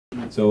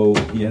So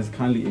he has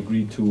kindly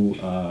agreed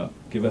to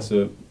give us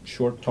a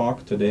short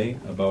talk today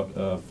about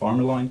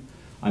Farmerline.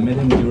 I met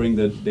him during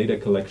the data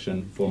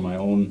collection for my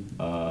own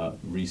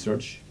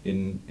research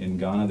in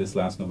Ghana this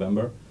last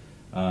November.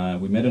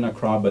 We met in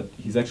Accra, but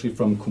he's actually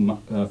from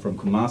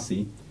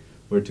Kumasi.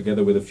 We're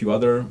together with a few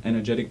other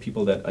energetic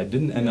people that I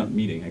didn't end up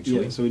meeting,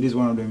 actually. Yeah, so it is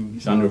one of them.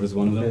 Chandra is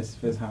one of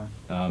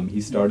them. He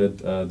started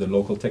the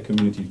local tech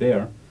community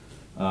there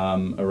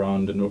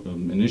around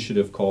an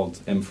initiative called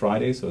M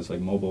Friday, so it's like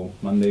Mobile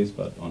Mondays,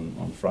 but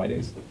on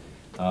Fridays.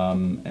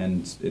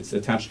 And it's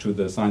attached to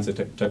the Science and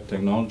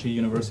Technology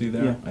University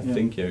there, I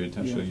think, you're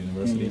attached to the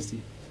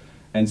university.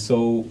 And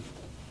so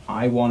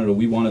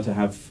we wanted to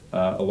have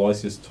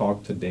Alloysius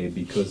talk today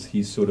because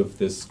he's sort of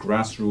this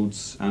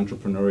grassroots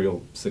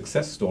entrepreneurial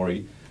success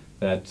story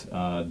that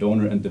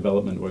donor and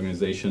development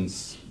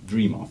organizations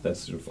dream of. That's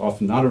sort of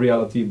often not a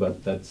reality,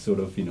 but that's sort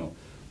of, you know,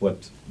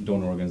 what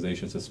donor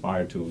organizations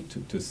aspire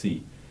to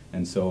see.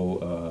 And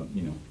so,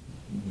 you know,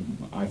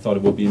 I thought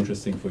it would be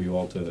interesting for you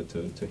all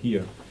to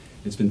hear.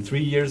 It's been 3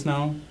 years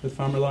now with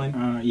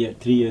Farmerline? Yeah,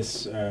 3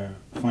 years,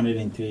 founded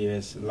in 3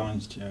 years,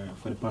 launched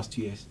for the past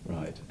 2 years.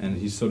 Right, and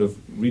he's sort of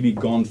really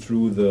gone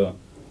through the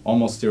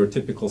almost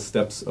stereotypical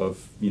steps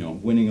of, you know,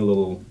 winning a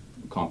little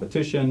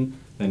competition,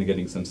 then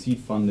getting some seed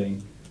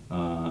funding,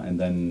 and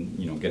then,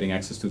 you know, getting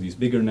access to these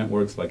bigger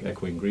networks like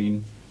Echo and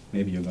Green.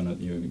 Maybe you're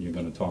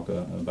gonna talk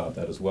about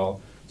that as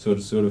well. So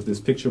it's sort of this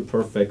picture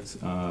perfect,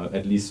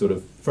 at least sort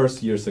of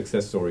first year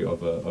success story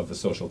of a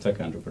social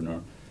tech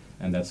entrepreneur.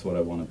 And that's what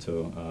I wanted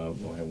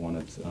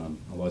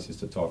Alloysius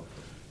to talk.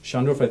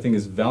 Chandra, I think,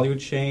 is value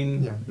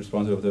chain,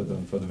 responsible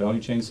for the value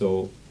chain,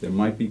 so there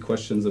might be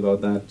questions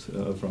about that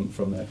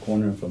from that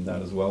corner and from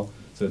that as well.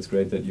 So it's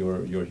great that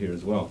you're here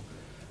as well.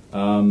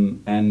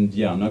 And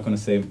yeah, I'm not going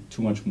to say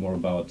too much more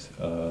about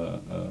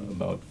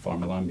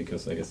Farmerline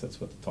because I guess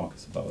that's what the talk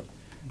is about.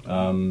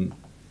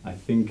 I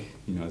think,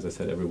 you know, as I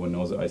said, everyone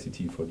knows the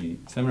ICT for the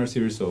seminar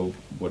series, so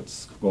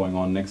what's going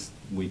on next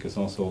week is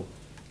also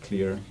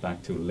clear,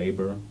 back to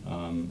labor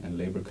and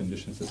labor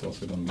conditions is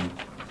also going to be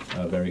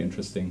very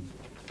interesting.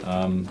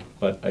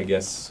 But I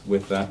guess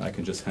with that, I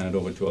can just hand it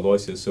over to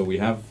Alloysius. So we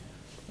have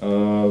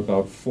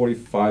about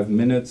 45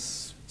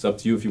 minutes. It's up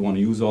to you if you want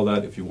to use all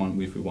that. If we want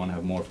to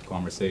have more of a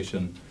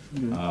conversation,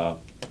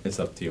 it's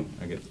up to you.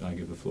 I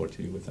give the floor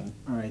to you with that.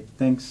 All right.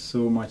 Thanks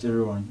so much,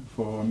 everyone,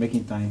 for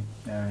making time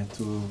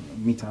to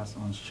meet us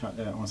on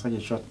such a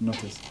short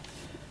notice.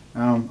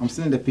 I'm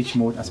still in the pitch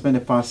mode. I spent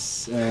the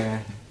past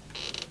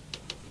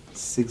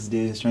 6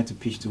 days trying to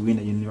pitch to win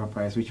the Unilever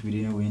Prize, which we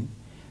didn't win.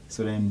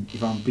 So then,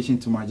 if I'm pitching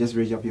too much, just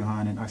raise up your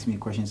hand and ask me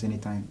questions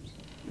anytime.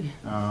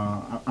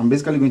 I'm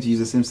basically going to use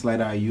the same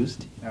slider I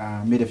used,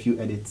 made a few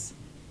edits.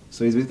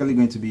 So it's basically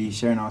going to be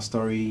sharing our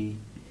story.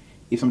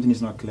 If something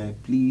is not clear,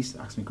 please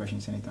ask me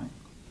questions anytime.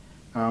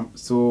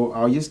 So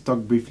I'll just talk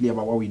briefly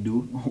about what we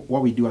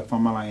do at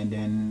Farmerline, and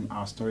then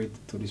our story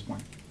to this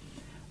point.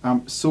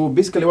 So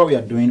basically what we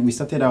are doing, we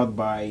started out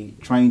by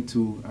trying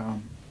to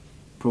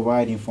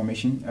provide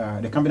information.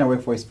 The company I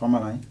work for is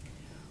Farmerline.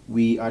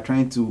 We are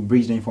trying to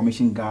bridge the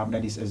information gap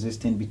that is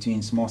existing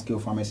between small-scale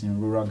farmers in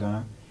rural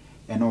Ghana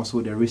and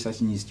also the research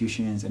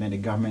institutions and then the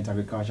government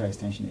agriculture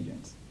extension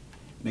agents.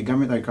 The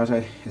government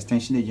agriculture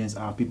extension agents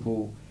are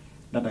people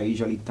that are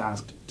usually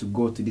tasked to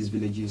go to these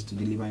villages to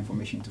deliver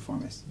information to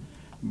farmers.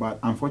 But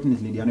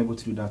unfortunately, they are unable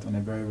to do that on a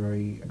very,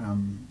 very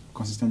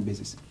consistent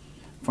basis.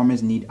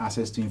 Farmers need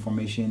access to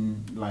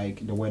information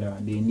like the weather.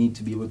 They need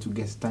to be able to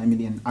get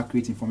timely and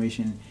accurate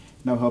information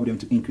that will help them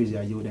to increase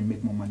their yield and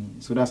make more money.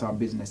 So that's our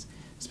business,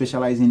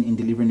 specializing in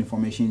delivering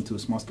information to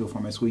small-scale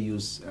farmers who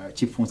use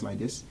cheap phones like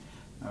this.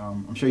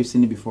 I'm sure you've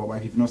seen it before, but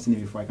if you've not seen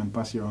it before, I can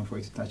pass it around for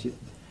you to touch it.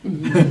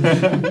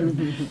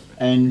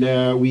 And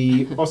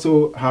we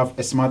also have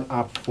a smart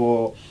app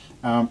for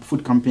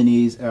food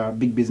companies,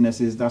 big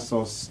businesses that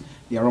source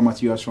their raw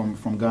materials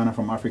from Ghana,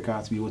 from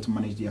Africa, to be able to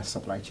manage their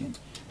supply chain.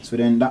 So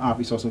then that app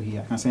is also here.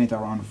 I can send it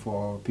around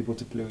for people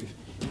to play with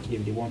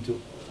if they want to.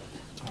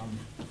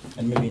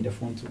 And maybe in the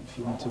phone too, if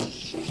you want to.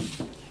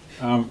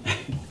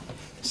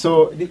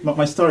 So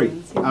my story.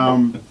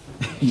 When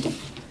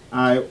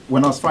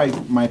I was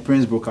 5, my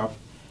parents broke up.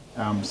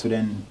 So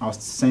then I was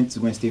sent to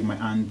go and stay with my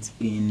aunt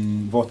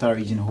in Volta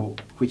region,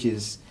 which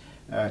is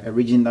a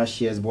region that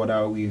shares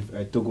border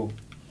with Togo.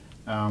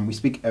 We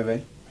speak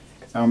Ewe.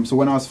 So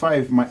when I was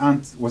 5, my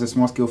aunt was a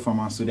small-scale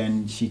farmer. So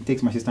then she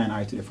takes my sister and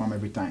I to the farm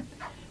every time.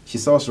 She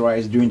sells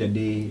rice during the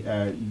day,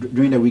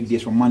 during the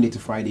weekdays from Monday to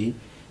Friday.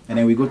 And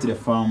then we go to the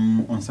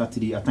farm on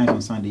Saturday, at times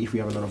on Sunday, if we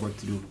have a lot of work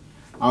to do.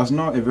 I was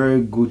not a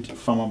very good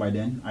farmer by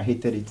then. I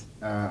hated it.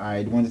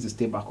 I wanted to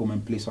stay back home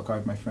and play soccer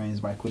with my friends,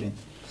 but I couldn't.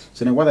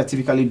 So then what I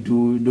typically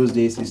do those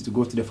days is to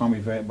go to the farm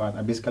with her, but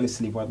I basically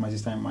sleep with my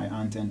sister and my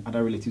aunt and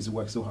other relatives who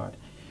work so hard.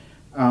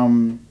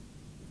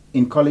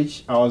 In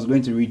college, I was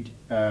going to read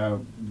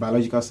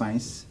biological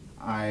science.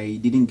 I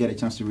didn't get a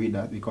chance to read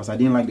that because I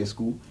didn't like the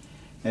school.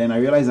 And then I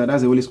realized that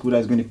that's the only school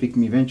that's going to pick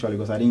me eventually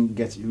because I didn't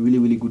get really,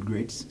 really good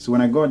grades. So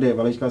when I got there,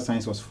 biological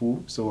science was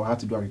full, so I had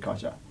to do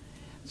agriculture.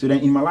 So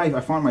then in my life,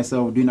 I found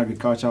myself doing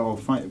agriculture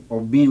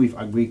or being with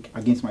agric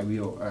against my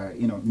will,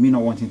 me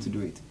not wanting to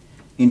do it.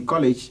 In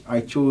college,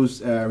 I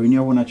chose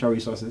renewable natural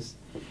resources.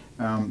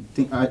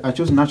 I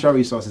chose natural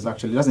resources,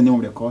 actually. That's the name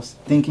of the course,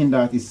 thinking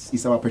that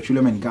it's about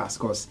petroleum and gas,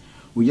 because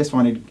we just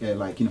wanted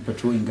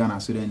petrol in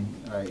Ghana. So then,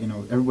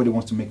 everybody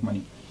wants to make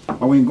money.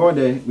 But when we got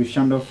there with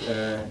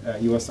Shandov,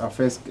 he was our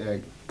first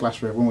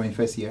class rep when we were in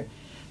first year.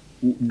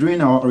 During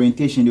our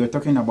orientation, they were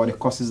talking about the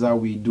courses that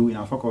we do in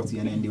our faculty,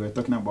 and then they were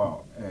talking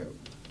about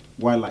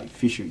wildlife,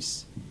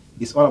 fisheries.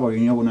 It's all about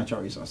renewable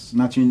natural resources,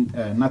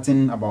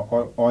 nothing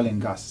about oil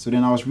and gas. So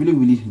then I was really,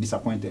 really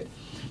disappointed,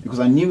 because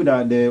I knew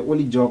that the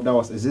only job that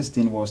was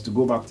existing was to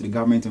go back to the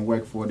government and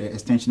work for the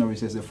extension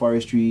officers, the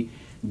forestry,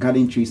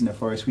 guarding trees in the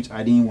forest, which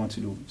I didn't want to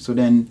do. So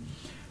then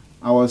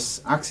I was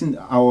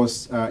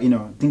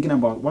thinking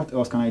about what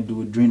else can I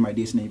do during my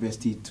days in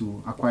university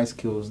to acquire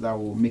skills that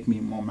will make me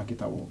more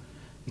marketable.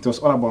 It was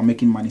all about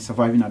making money,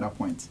 surviving at that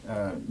point,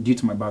 due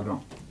to my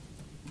background.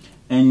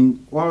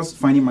 And whilst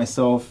finding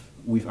myself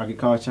with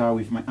agriculture,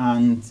 with my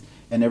aunt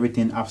and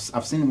everything,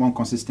 I've seen one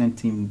consistent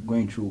theme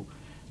going through: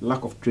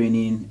 lack of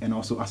training and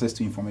also access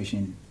to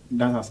information.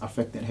 That has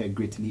affected her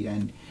greatly,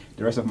 and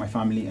the rest of my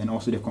family and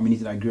also the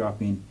community that I grew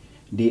up in.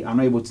 They are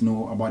not able to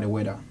know about the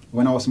weather.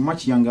 When I was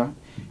much younger,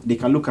 they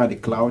can look at the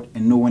cloud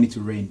and know when it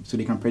will rain, so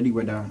they can predict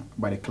weather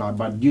by the cloud.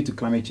 But due to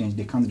climate change,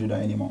 they can't do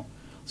that anymore.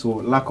 So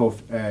lack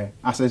of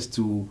access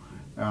to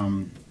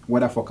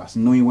weather forecast,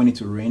 knowing when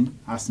it will rain,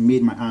 has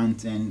made my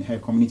aunt and her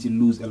community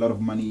lose a lot of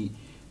money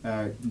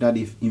that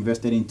they've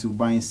invested into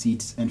buying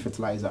seeds and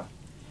fertilizer.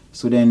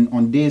 So then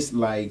on days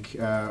like,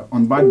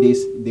 on bad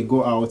days, they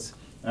go out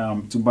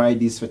to buy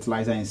this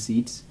fertilizer and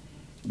seeds.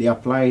 They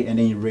apply and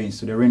then it rains,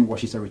 so the rain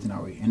washes everything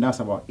away. And that's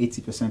about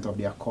 80% of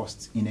their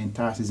costs in the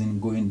entire season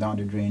going down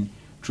the drain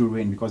through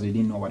rain, because they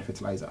didn't know about the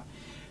fertilizer.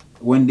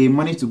 When they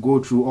manage to go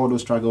through all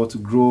those struggles to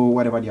grow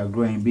whatever they are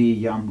growing, be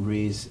yam,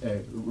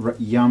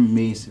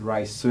 maize,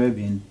 rice,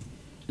 soybean,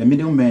 the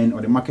middlemen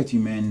or the market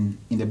women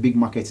in the big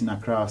markets in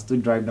Accra still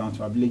drive down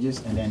to our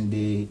villages, and then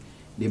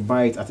they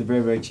buy it at a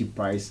very, very cheap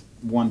price.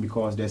 One,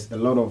 because there's a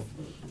lot of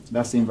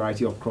that same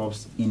variety of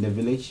crops in the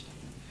village,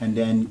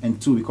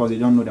 and two, because they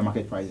don't know the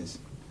market prices.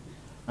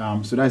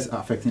 So that's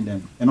affecting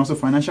them. And also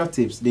financial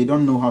tips, they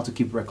don't know how to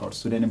keep records.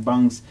 So then the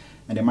banks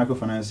and the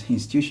microfinance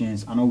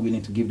institutions are not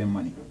willing to give them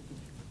money.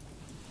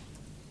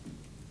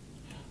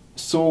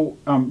 So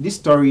this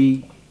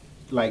story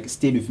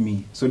stayed with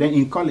me. So then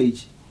in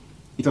college,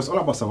 it was all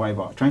about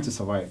survival, trying to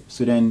survive.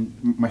 So then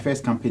my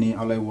first company,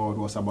 Alloysius,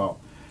 was about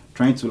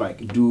trying to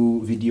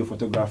do video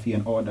photography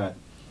and all that,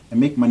 and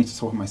make money to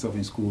support myself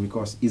in school,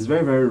 because it's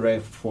very, very rare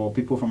for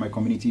people from my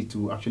community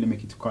to actually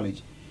make it to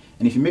college.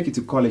 And if you make it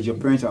to college, your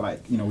parents are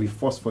we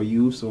forced for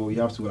you, so you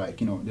have to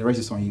the rest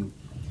is on you.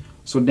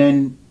 So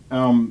then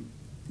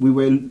we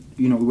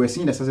were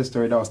seeing the success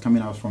story that was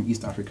coming out from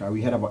East Africa.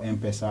 We heard about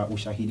M-Pesa,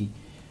 Ushahidi,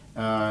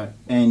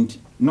 and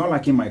not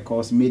liking my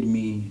course made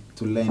me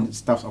to learn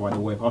stuff about the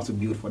web, how to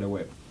build for the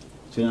web.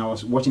 So then I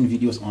was watching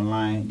videos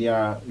online. There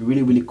are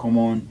really, really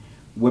common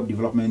web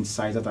development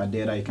sites that are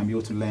there that you can be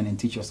able to learn and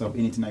teach yourself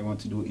anything that you want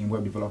to do in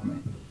web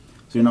development.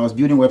 So then I was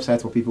building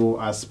websites for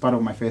people as part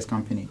of my first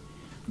company.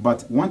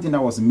 But one thing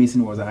that was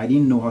missing was that I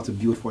didn't know how to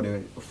build for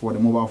the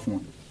mobile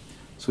phone.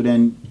 So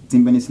then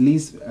Tim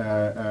Berners-Lee's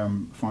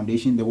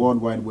foundation, the World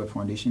Wide Web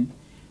Foundation,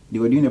 they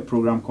were doing a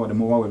program called the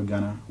Mobile Web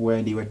Ghana,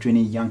 where they were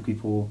training young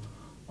people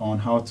on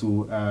how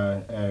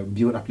to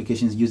build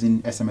applications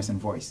using SMS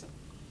and voice.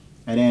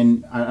 And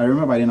then I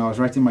remember by then I was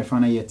writing my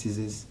final year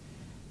thesis,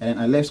 and then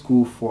I left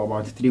school for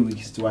about 3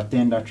 weeks to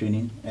attend that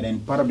training. And then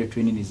part of the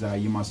training is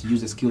you must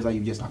use the skills that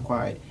you just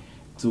acquired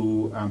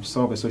to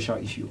solve a social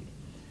issue.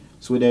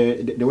 So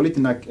the only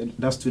thing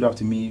that stood out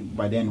to me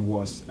by then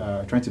was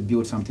trying to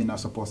build something that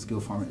supports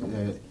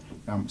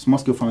small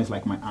scale farmers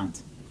like my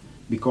aunt,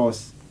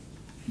 because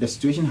the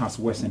situation has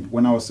worsened.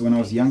 When I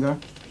was younger,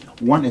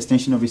 one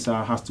extension officer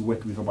has to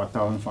work with about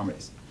 1,000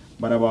 farmers,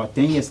 but about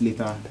 10 years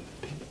later,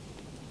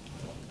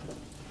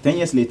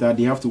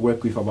 they have to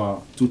work with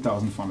about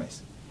 2,000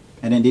 farmers,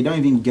 and then they don't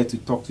even get to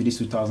talk to these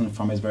 2,000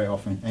 farmers very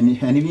often. And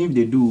even if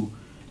they do,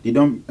 they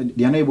are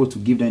not able to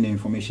give them the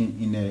information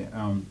in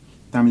a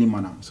timely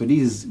manner. So this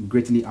is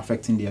greatly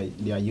affecting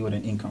their yield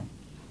and income.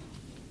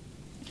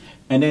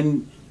 And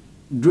then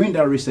during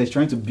that research,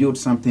 trying to build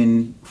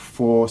something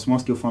for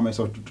small-scale farmers,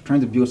 or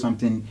trying to build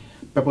something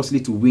purposely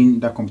to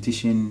win that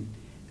competition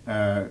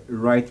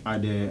right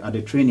at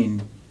the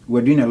training,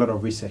 we're doing a lot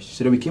of research.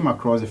 So then we came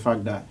across the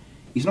fact that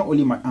it's not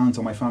only my aunt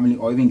or my family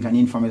or even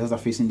Ghanaian farmers that are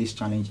facing this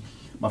challenge,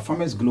 but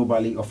farmers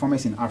globally or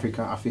farmers in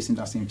Africa are facing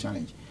that same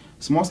challenge.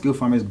 Small-scale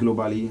farmers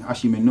globally,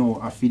 as you may know,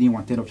 are feeding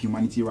 1/3 of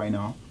humanity right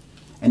now.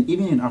 And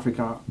even in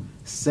Africa,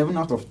 7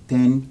 out of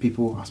 10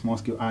 people are small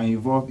scale are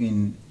involved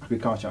in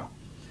agriculture.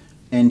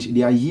 And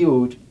their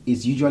yield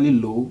is usually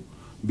low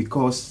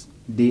because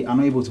they are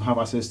not able to have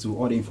access to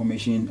all the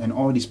information and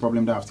all these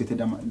problems that I've stated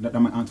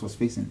that my aunt was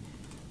facing.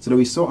 So that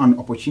we saw an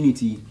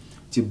opportunity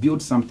to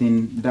build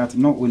something that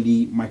not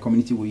only my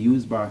community will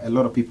use, but a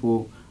lot of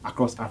people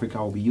across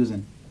Africa will be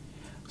using.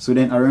 So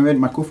then I remember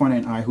my co-founder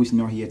and I, who's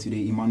not here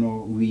today,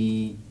 Emmanuel,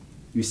 we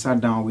sat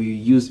down,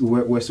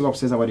 we're so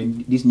obsessed about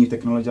this new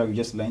technology that we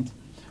just learned.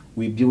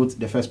 We built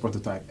the first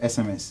prototype,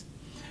 SMS.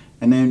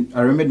 And then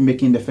I remember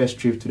making the first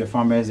trip to the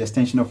farmers, the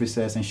extension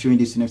officers, and showing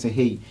this to them, say,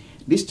 hey,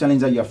 this challenge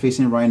that you're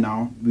facing right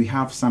now, we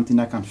have something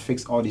that can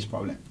fix all these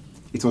problems.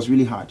 It was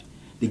really hard.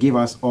 They gave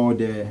us all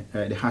the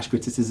harsh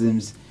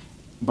criticisms,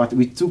 but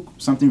we took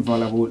something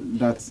valuable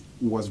that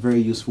was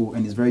very useful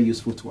and is very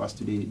useful to us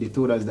today. They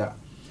told us that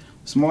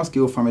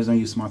small-scale farmers don't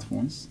use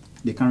smartphones.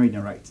 They can't read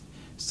and write.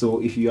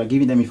 So if you are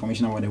giving them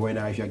information about the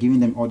weather, if you are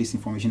giving them all this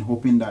information,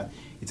 hoping that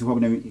it will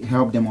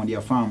help them on their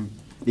farm,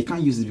 they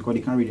can't use it because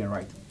they can't read and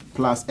write.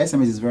 Plus,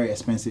 SMS is very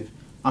expensive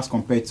as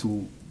compared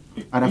to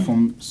other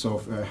forms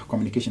of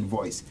communication,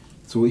 voice,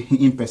 so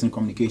in-person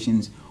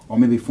communications or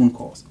maybe phone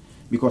calls.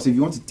 Because if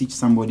you want to teach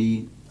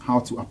somebody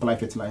how to apply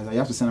fertilizer, you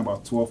have to send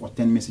about 12 or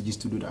 10 messages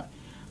to do that,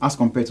 as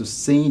compared to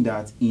saying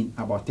that in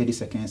about 30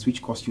 seconds,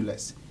 which costs you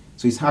less.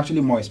 So it's actually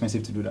more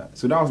expensive to do that.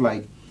 So that was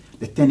like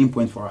the turning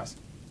point for us.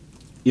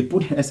 We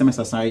put SMS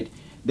aside,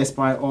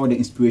 despite all the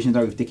inspirations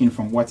that we've taken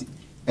from what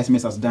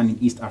SMS has done in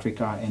East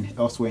Africa and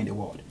elsewhere in the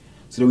world.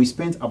 So then we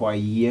spent about a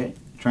year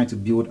trying to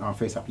build our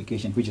first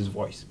application, which is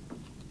voice.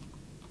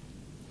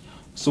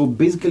 So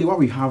basically what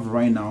we have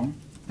right now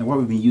and what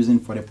we've been using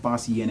for the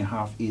past year and a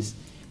half is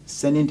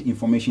sending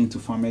information to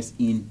farmers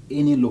in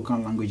any local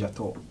language at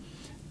all.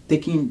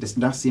 Taking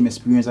that same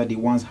experience that they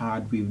once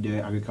had with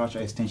the agriculture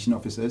extension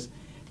officers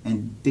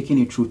and taking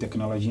it through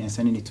technology and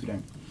sending it to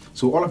them.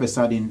 So all of a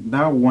sudden,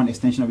 that one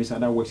extension officer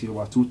that works with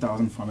about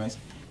 2,000 farmers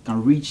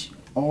can reach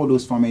all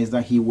those farmers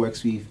that he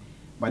works with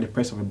by the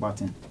press of a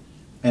button.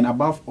 And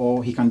above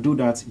all, he can do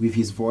that with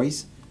his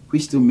voice,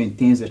 which still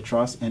maintains the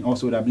trust and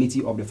also the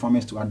ability of the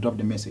farmers to adopt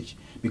the message,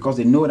 because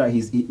they know that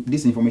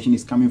this information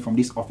is coming from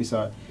this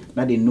officer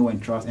that they know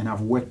and trust and have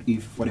worked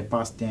with for the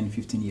past 10,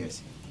 15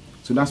 years.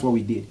 So that's what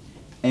we did.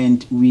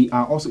 And we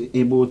are also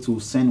able to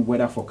send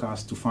weather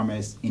forecasts to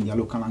farmers in their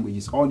local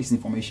languages. All this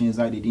information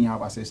that they didn't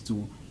have access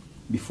to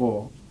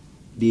before,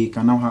 they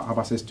can now have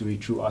access to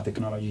it through our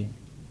technology.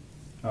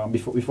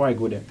 Before I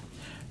go there.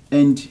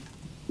 And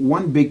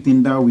one big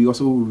thing that we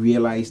also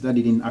realized that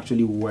didn't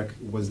actually work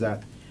was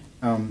that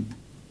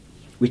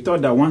we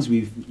thought that once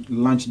we've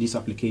launched this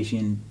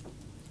application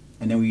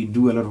and then we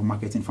do a lot of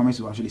marketing, farmers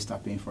will actually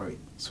start paying for it.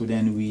 So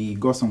then we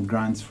got some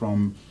grants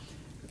from,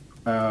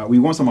 we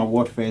won some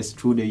award first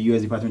through the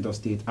US Department of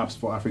State, Apps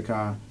for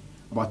Africa,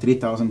 about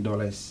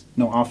 $3,000.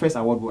 No, our first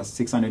award was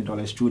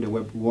 $600 through the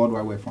World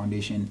Wide Web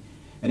Foundation,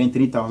 and then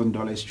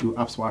 $3,000 through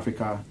Apps for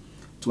Africa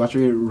to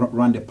actually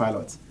run the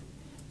pilot.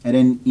 And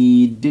then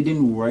it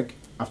didn't work.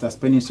 After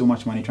spending so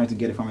much money trying to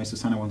get the farmers to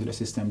sign up onto the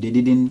system, they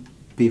didn't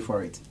pay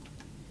for it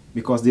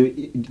because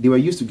they were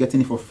used to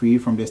getting it for free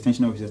from the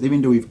extension officers.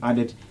 Even though we've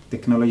added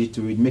technology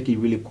to it, make it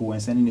really cool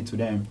and sending it to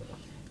them,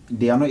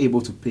 they are not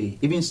able to pay.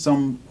 Even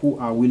some who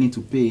are willing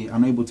to pay are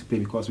not able to pay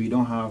because we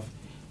don't have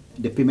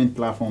the payment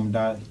platform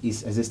that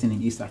is existing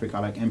in East Africa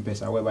like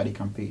M-Pesa, whereby they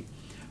can pay.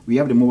 We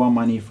have the mobile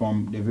money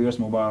from the various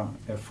mobile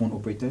phone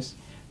operators,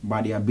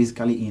 but they are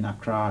basically in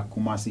Accra,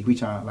 Kumasi,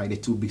 which are like the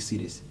two big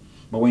cities.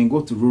 But when you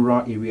go to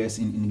rural areas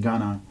in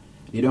Ghana,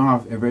 they don't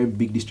have a very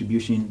big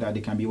distribution that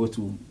they can be able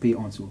to pay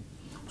onto.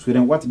 So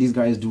then what these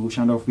guys do,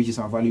 Shandorf, which is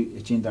our value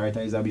chain director,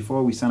 is that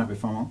before we sign up a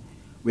farmer,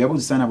 we're able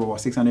to sign up about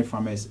 600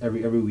 farmers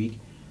every week.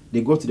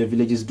 They go to the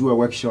villages, do a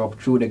workshop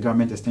through the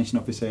government extension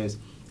officers,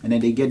 and then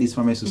they get these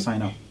farmers to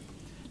sign up.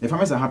 The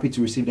farmers are happy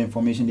to receive the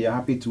information, they are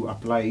happy to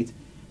apply it,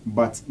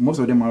 but most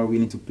of them are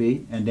willing to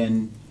pay, and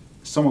then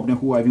some of them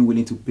who are even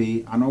willing to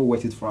pay are not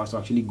worth it for us to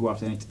actually go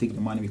after them to take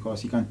the money,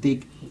 because you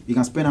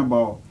can spend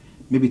about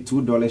maybe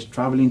 $2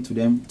 traveling to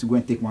them to go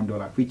and take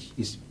 $1, which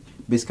is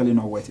basically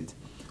not worth it.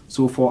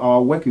 So for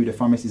our work with the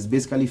farmers, is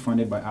basically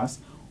funded by us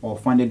or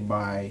funded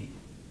by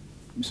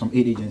some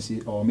aid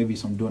agency or maybe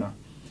some donor.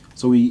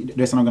 So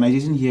there's an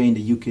organization here in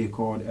the UK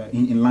called,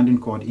 in London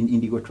called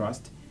Indigo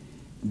Trust.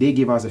 They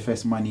gave us the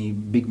first money,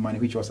 big money,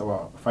 which was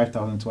about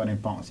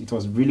 £5,200. It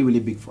was really, really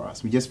big for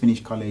us. We just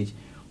finished college.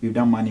 We've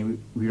done money.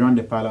 We ran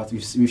the pilot.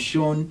 We've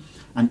shown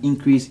an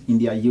increase in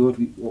their yield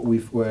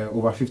with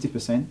over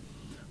 50%.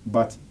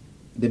 But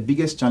the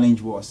biggest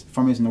challenge was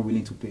farmers not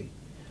willing to pay.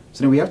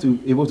 So then we have to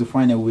be able to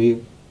find a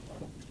way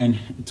and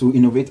to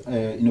innovate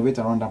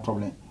around that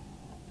problem,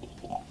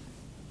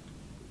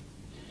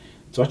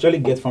 to actually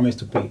get farmers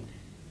to pay.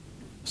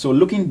 So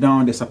looking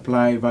down the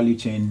supply value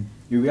chain,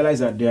 you realize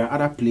that there are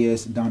other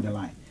players down the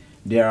line.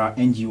 There are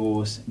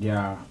NGOs, there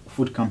are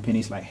food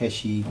companies like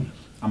Hershey,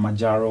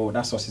 Armajaro,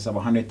 that sources about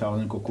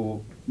 100,000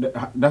 cocoa.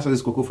 That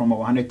sources cocoa from about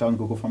 100,000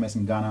 cocoa farmers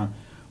in Ghana,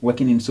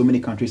 working in so many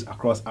countries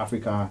across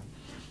Africa.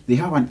 They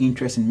have an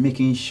interest in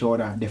making sure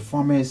that the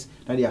farmers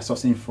that they are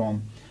sourcing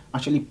from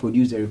actually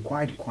produce the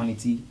required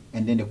quantity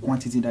and then the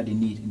quantity that they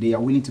need. They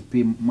are willing to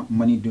pay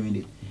money doing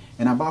it.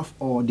 And above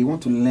all, they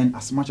want to learn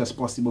as much as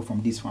possible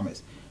from these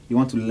farmers. They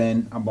want to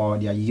learn about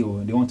their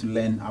yield. They want to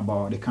learn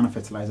about the kind of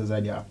fertilizers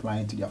that they are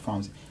applying to their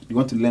farms. They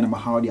want to learn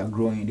about how they are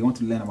growing. They want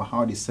to learn about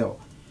how they sell.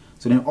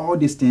 So then all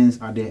these things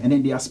are there. And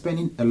then they are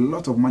spending a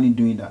lot of money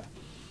doing that.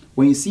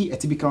 when you see a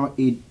typical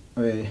aid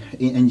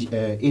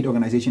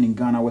organization in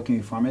Ghana working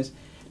with farmers,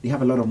 they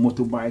have a lot of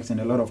motorbikes and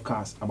a lot of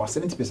cars. About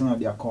 70% of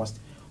their cost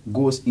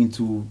goes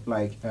into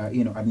like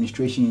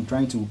administration,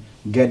 trying to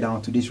get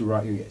down to these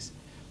rural areas.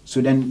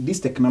 So then this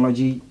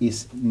technology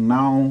is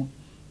now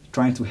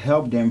trying to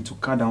help them to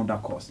cut down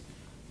that cost,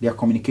 their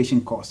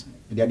communication costs,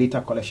 their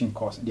data collection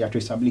costs, their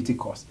traceability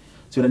costs,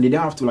 so that they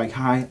don't have to like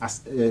hire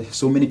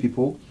so many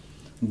people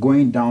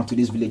going down to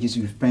these villages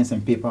with pens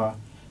and paper,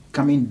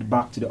 coming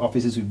back to the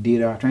offices with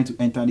data, trying to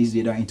enter this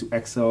data into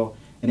Excel,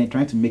 and then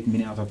trying to make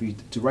money out of it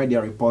to write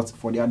their reports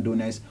for their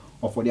donors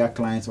or for their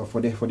clients or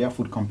for their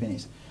food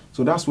companies.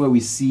 So that's where we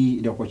see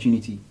the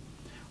opportunity.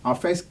 Our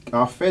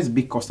first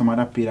big customer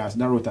that paid us,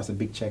 that wrote us a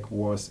big check,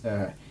 was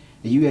a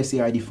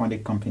USAID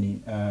funded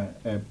company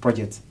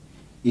project.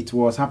 It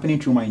was happening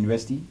through my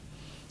university.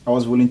 I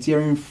was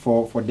volunteering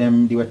for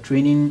them. They were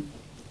training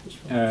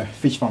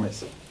fish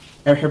farmers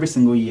every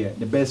single year,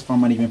 the best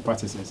farm management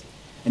practices.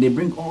 And they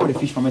bring all the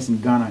fish farmers in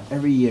Ghana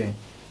every year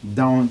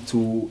down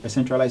to a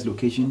centralized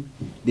location.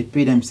 They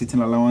pay them sitting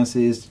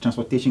allowances,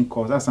 transportation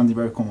costs. That's something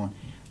very common.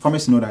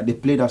 Farmers know that. They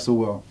play that so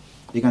well.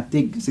 They can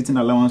take sitting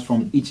allowance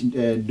from each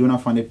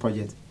donor-funded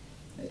project.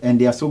 And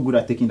they are so good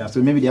at taking that.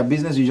 So maybe their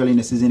business usually in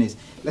the season is,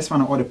 let's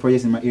find out all the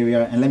projects in my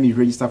area and let me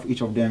register for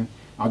each of them.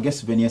 I'll get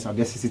souvenirs, I'll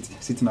get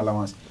sitting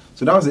allowance.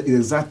 So that was the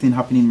exact thing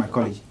happening in my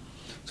college.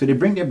 So they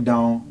bring them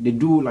down, they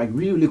do like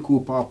really, really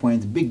cool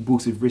PowerPoints, big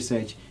books with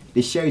research.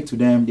 They share it to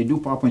them, they do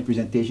PowerPoint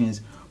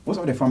presentations. Most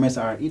of the farmers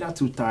are either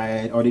too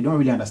tired or they don't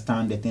really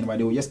understand the thing, but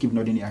they will just keep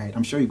nodding their head.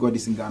 I'm sure you got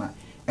this in Ghana.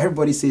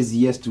 Everybody says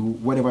yes to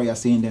whatever you're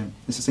saying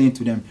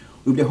to them,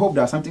 with the hope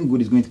that something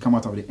good is going to come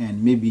out of the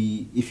end.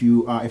 Maybe if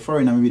you are a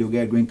foreigner, maybe they'll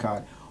get a green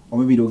card, or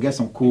maybe they'll get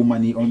some cool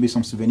money, or maybe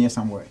some souvenir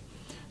somewhere.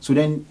 So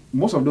then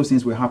most of those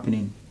things were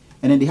happening.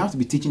 And then they have to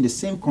be teaching the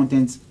same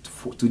content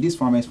to these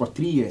farmers for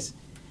 3 years.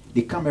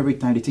 They come every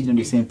time, they teach them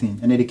the same thing,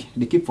 and then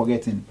they keep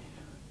forgetting.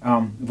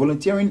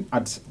 Volunteering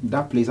at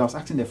that place, I was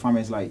asking the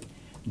farmers, like,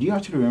 do you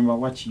actually remember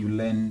what you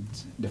learned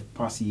the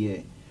past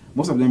year?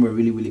 Most of them were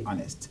really, really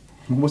honest.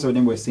 Most of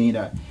them were saying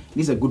that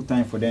this is a good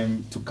time for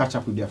them to catch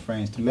up with their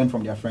friends, to learn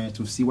from their friends,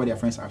 to see what their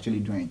friends are actually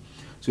doing.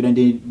 So then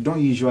they don't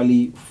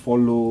usually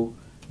follow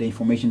the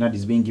information that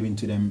is being given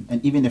to them.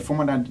 And even the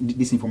format that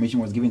this information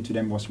was given to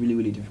them was really,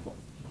 really difficult.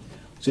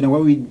 So then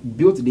when we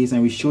built this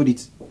and we showed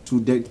it to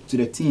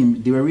the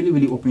team, they were really,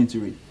 really open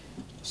to it.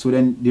 So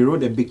then they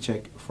wrote a big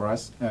check for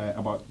us,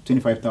 about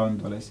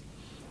 $25,000,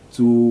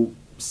 to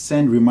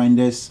send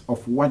reminders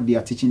of what they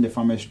are teaching the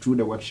farmers through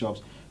the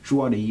workshops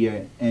throughout the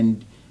year,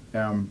 and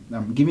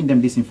giving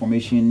them this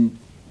information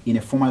in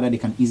a format that they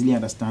can easily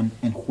understand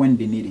and when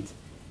they need it.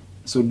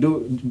 So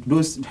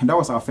that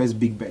was our first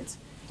big bet.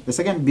 The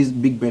second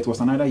big bet was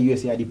another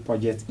USAID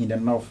project in the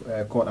north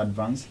called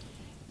Advance.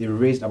 They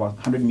raised about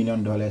 $100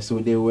 million, so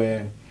they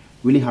were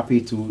really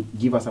happy to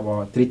give us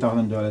about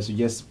 $3,000 to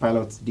just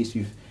pilot this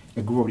with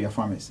a group of their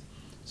farmers.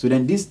 So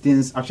then these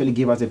things actually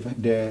gave us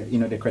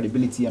the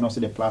credibility and also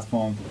the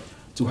platform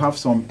to have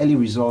some early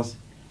results,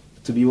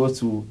 to be able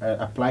to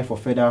apply for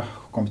further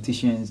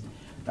competitions,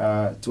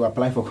 to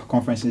apply for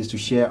conferences, to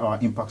share our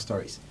impact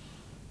stories.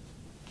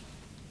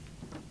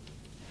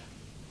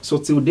 So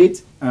till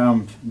date,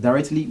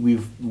 directly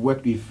we've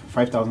worked with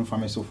 5,000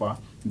 farmers so far,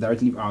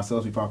 directly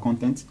ourselves with our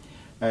content.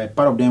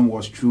 Part of them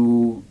was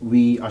through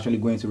we actually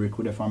going to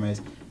recruit the farmers,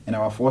 and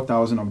about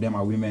 4,000 of them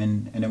are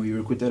women, and then we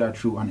recruited her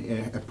through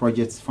a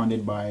project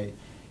funded by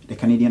the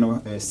Canadian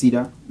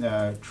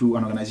CEDA, through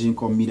an organization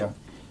called MIDA.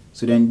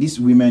 So then these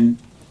women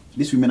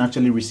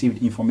actually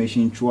received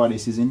information throughout the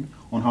season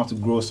on how to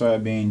grow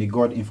soybean. They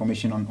got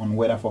information on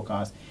weather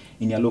forecasts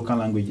in their local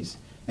languages.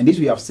 And this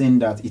we have seen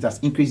that it has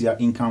increased their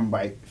income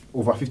by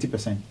over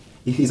 50%.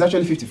 It's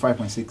actually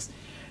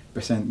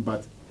 55.6%,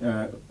 but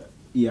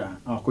yeah,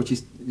 our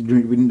coaches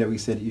within the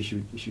week said you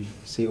should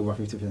say over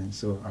 50%.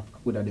 So I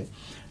put that there.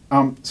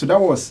 So that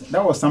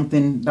was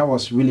something that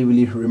was really,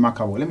 really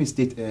remarkable. Let me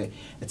state a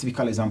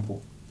typical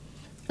example.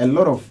 A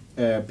lot of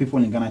people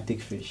in Ghana take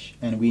fish,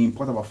 and we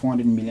import about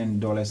 $400 million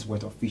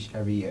worth of fish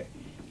every year.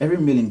 Every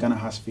meal in Ghana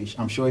has fish.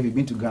 I'm sure if you've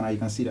been to Ghana, you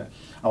can see that.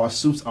 Our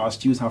soups, our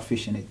stews have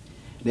fish in it.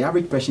 The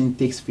average person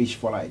takes fish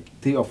for like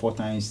 3 or 4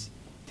 days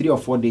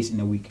in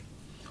a week.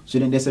 So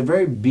then there's a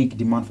very big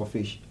demand for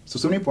fish.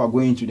 So many people are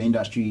going into the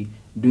industry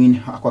doing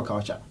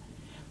aquaculture.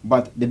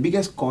 But the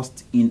biggest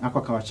cost in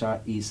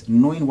aquaculture is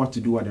knowing what to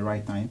do at the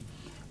right time,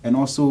 and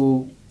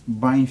also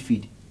buying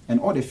feed. And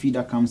all the feed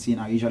that comes in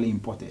are usually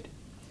imported.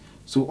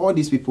 So all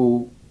these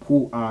people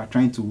who are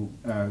trying to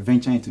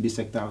venture into this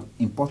sector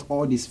import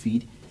all this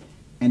feed,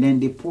 and then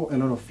they pour a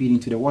lot of feed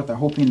into the water,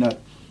 hoping that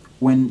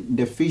when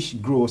the fish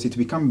grows, it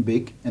will become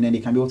big, and then they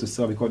can be able to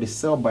sell, because they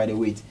sell by the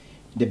weight.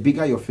 The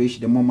bigger your fish,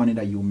 the more money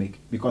that you make.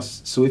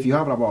 Because so if you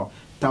have about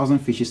 1,000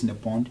 fishes in the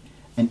pond,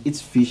 and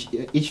each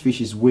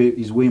fish is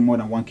weighing more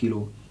than 1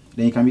 kilo,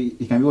 then you can be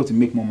able to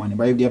make more money.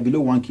 But if they are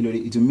below 1 kilo,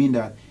 it will mean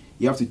that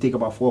you have to take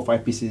about 4 or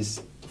 5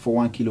 pieces for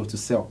 1 kilo to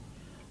sell.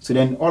 So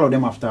then all of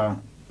them are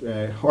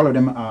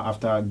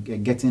after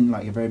getting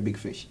like a very big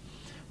fish.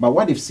 But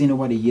what they've seen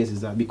over the years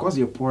is that because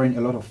you're pouring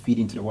a lot of feed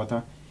into the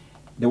water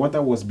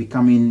was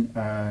becoming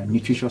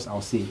nutritious,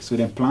 I'll say. So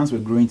then plants were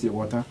growing into the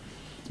water.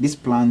 These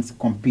plants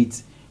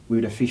compete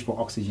with the fish for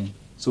oxygen.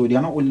 So they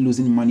are not only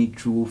losing money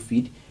through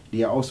feed,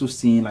 they are also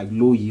seeing like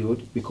low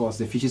yield because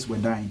the fishes were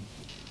dying.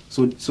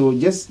 So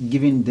just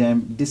giving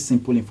them this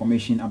simple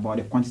information about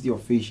the quantity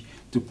of fish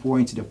to pour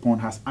into the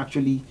pond has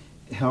actually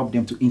helped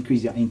them to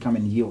increase their income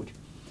and yield,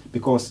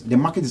 because the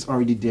market is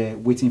already there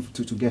waiting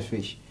to get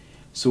fish.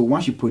 So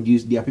once you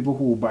produce, there are people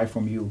who will buy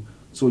from you.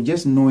 So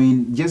just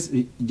knowing,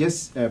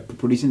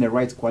 producing the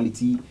right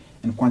quality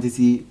and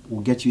quantity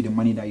will get you the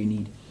money that you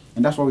need.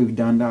 And that's what we've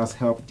done. That has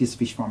helped these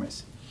fish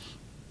farmers.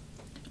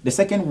 The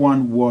second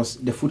one was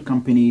the food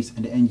companies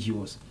and the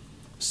NGOs.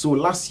 So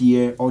last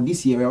year or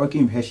this year, we're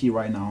working with Hershey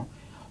right now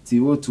to be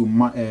able to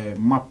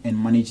map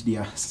and manage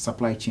their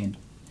supply chain.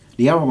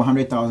 They have over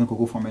 100,000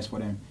 cocoa farmers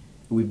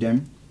with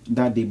them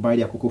that they buy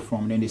their cocoa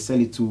from. Then they sell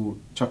it to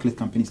chocolate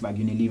companies like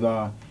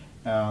Unilever,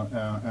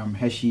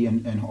 Hershey,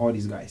 and all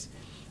these guys.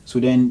 So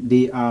then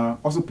they are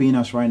also paying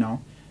us right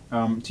now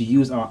to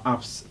use our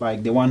apps,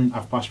 like the one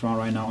I've passed around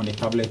right now on the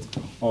tablet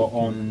or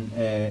on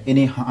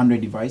any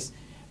Android device,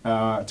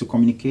 to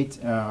communicate,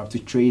 to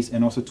trace,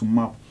 and also to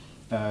map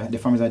the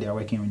farmers that they are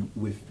working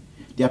with.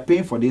 They are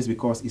paying for this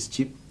because it's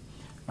cheap.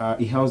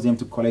 It helps them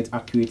to collect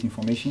accurate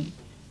information,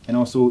 and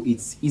also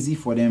it's easy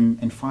for them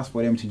and fast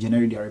for them to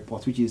generate their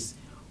reports, which is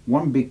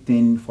one big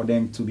thing for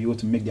them to be able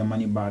to make their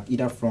money back,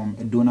 either from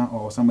a donor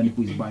or somebody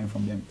who is buying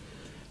from them.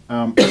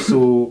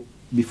 So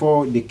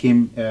before we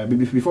came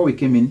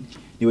in,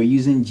 they were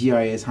using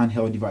GIS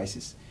handheld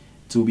devices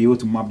to be able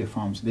to map the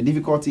farms. The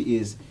difficulty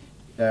is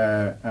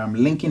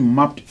linking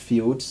mapped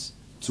fields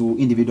to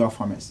individual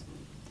farmers.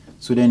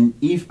 So then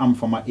if I'm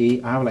farmer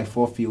A, I have like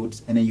 4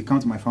 fields, and then you come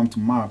to my farm to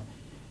map.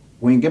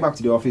 When you get back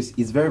to the office,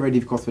 it's very, very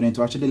difficult for them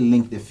to actually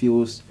link the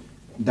fields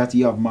that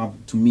you have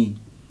mapped to me.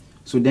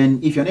 So then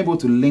if you're unable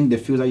to link the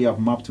fields that you have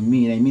mapped to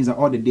me, then it means that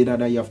all the data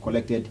that you have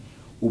collected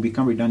will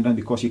become redundant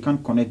because you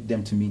can't connect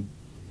them to me.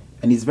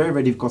 And it's very,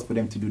 very difficult for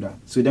them to do that.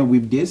 So then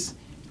with this,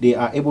 they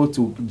are able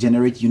to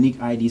generate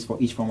unique IDs for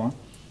each farmer.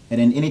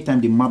 And then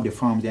anytime they map the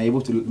farm, they're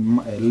able to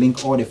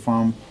link all the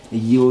farm, the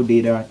yield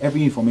data,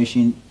 every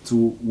information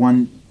to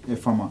one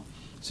farmer.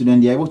 So then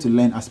they're able to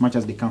learn as much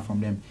as they can from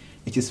them.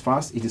 It is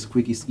fast, it is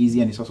quick, it's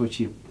easy, and it's also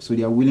cheap. So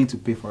they are willing to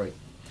pay for it.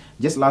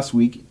 Just last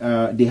week,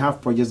 they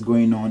have projects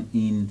going on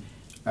in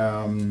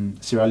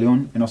Sierra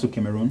Leone and also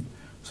Cameroon.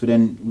 So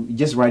then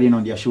just riding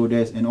on their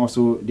shoulders and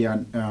also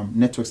their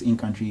networks in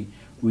country,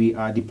 we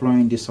are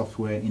deploying this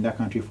software in that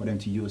country for them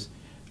to use.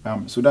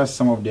 So that's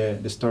some of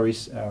the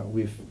stories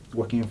with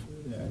working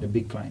with the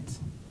big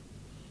clients.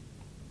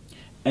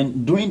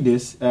 And doing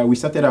this, I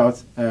started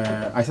out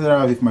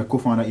with my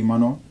co-founder,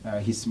 Emmanuel.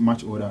 He's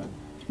much older,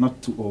 not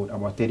too old,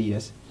 about 30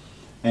 years.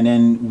 And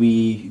then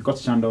we got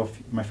Shandov,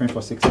 my friend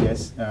for 6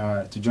 years,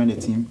 to join the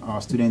team,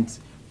 our student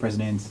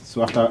president.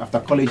 So after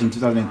college in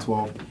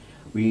 2012,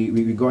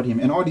 we got him.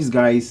 And all these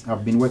guys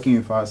have been working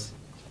with us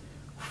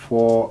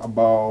for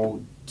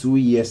about 2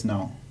 years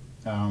now.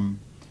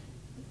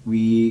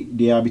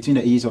 They are between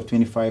the ages of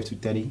 25 to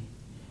 30.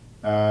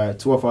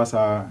 2 of us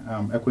are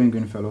Ecom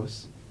Green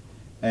Fellows.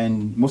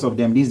 And most of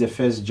them, this is the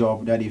first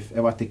job that they've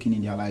ever taken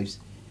in their lives.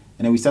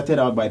 And then we started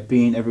out by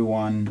paying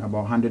everyone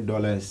about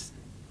 $100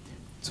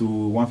 to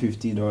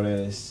 $150,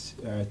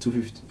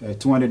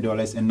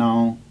 $200, and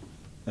now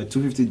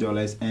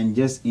 $250. And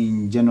just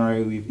in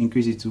January, we've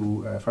increased it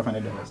to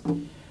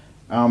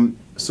 $500.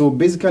 So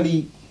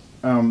basically,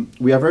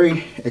 we are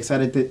very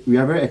excited. We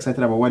are very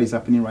excited about what is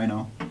happening right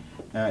now.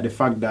 The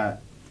fact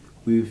that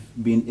we've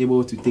been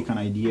able to take an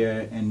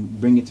idea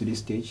and bring it to this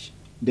stage,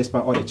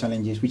 despite all the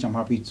challenges, which I'm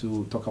happy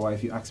to talk about.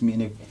 If you ask me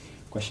any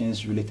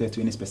questions related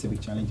to any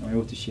specific challenge, I'm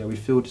able to share. We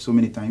failed so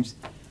many times.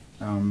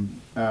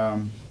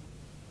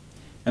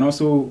 And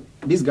also,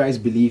 these guys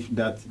believe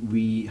that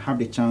we have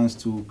the chance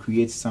to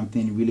create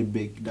something really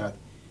big that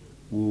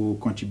will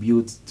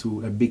contribute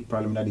to a big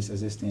problem that is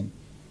existing,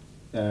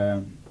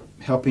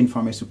 helping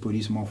farmers to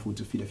produce more food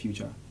to feed the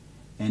future.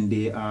 And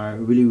they are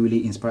really,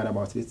 really inspired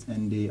about it,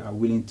 and they are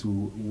willing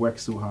to work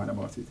so hard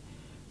about it.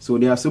 So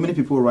there are so many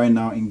people right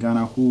now in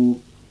Ghana who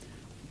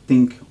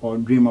think or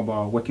dream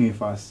about working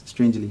with us,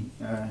 strangely.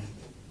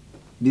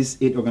 These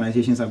 8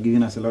 organizations have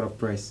given us a lot of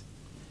press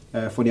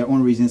for their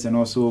own reasons, and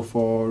also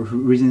for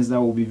reasons that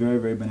will be very,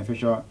 very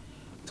beneficial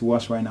to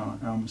us right now.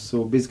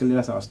 So basically,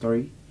 that's our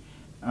story.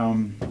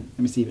 Let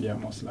me see if there are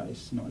more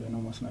slides. No, there are no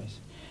more slides.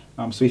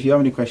 So if you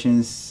have any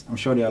questions, I'm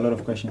sure there are a lot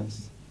of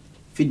questions.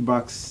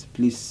 Feedbacks,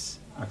 please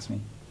ask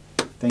me.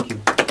 Thank you.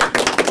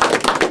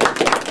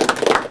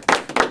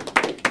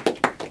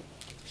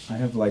 I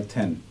have like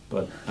 10,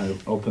 but I'll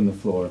open the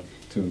floor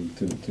to you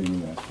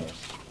guys first.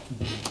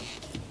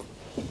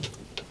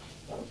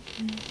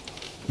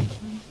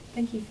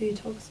 Thank you for your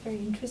talk. It's very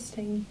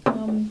interesting.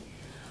 I'm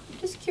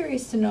just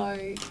curious to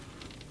know,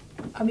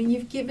 I mean,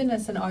 you've given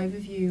us an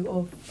overview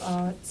of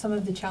some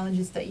of the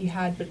challenges that you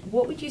had, but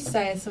what would you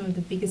say are some of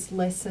the biggest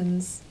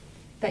lessons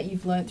that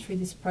you've learnt through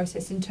this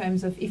process in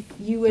terms of if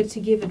you were to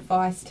give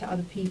advice to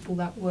other people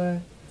that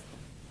were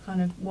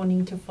kind of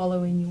wanting to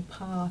follow in your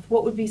path,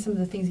 what would be some of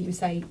the things that you would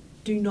say,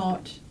 do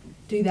not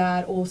do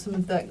that, or some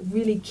of the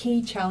really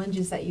key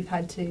challenges that you've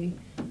had to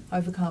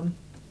overcome?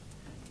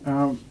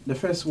 The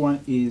first one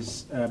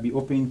is be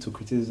open to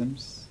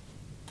criticisms.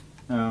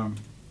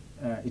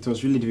 It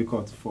was really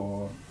difficult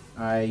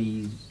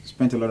I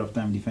spent a lot of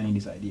time defending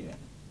this idea,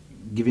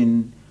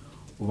 giving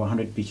over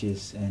 100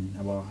 pitches, and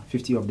about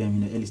 50 of them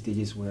in the early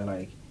stages were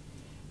like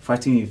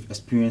fighting with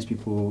experienced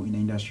people in the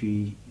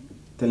industry,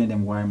 telling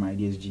them why my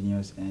idea is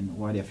genius and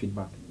why their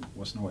feedback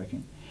was not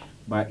working.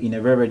 But in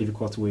a very, very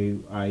difficult way,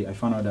 I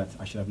found out that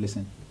I should have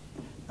listened.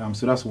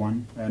 So that's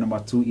one. Number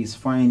two is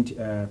find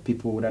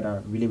people that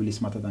are really, really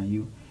smarter than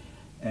you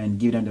and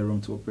give them the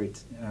room to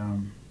operate.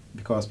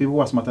 Because people who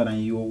are smarter than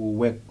you will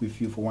work with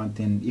you for one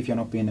thing. If you're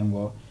not paying them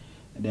well,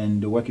 then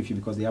they work with you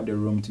because they have the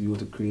room to be able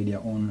to create their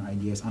own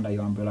ideas under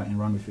your umbrella and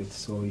run with it.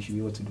 So you should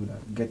be able to do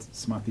that. Get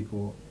smart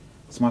people,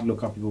 smart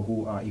local people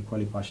who are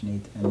equally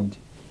passionate, and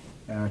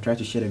try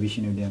to share the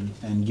vision with them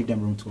and give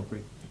them room to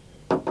operate.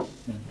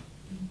 Yeah.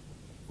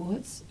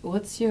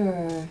 What's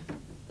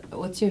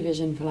your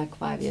vision for like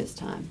 5 years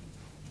time?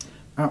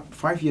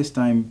 5 years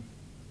time.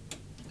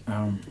 We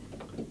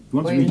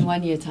want or to even reach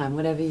 1 year time,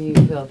 whatever you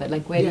feel. But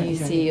like, where do you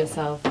see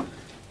yourself,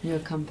 your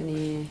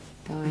company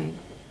going?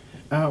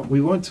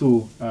 We want to,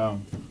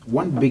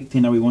 one big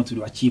thing that we want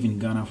to achieve in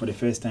Ghana for the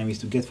first time is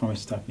to get farmers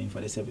to start paying for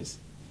the service.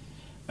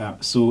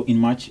 So in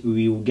March,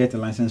 we will get a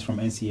license from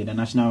NCA, the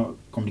National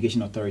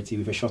Communication Authority,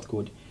 with a short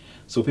code.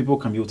 So people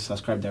can be able to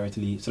subscribe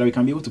directly, so that we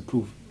can be able to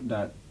prove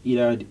that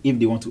either if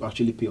they want to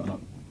actually pay or not.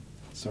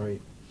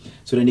 Sorry.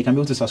 So then they can be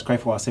able to subscribe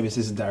for our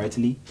services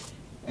directly,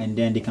 and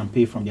then they can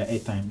pay from their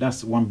airtime.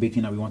 That's one big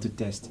thing that we want to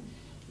test,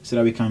 so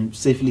that we can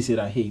safely say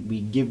that, hey,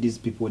 we give these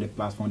people the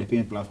platform, the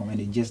payment platform, and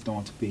they just don't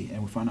want to pay,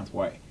 and we find out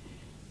why.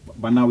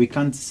 But now we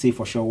can't say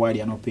for sure why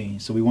they are not paying,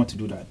 so we want to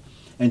do that.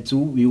 And two,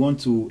 we want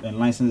to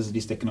license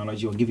this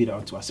technology or give it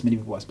out to as many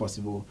people as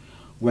possible,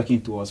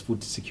 working towards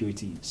food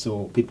security.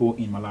 So people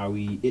in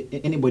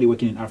Malawi, anybody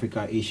working in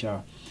Africa,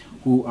 Asia,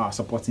 who are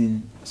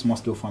supporting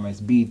small-scale farmers,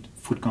 be it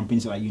food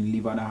companies like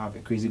Unilever that have a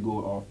crazy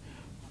goal of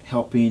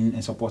helping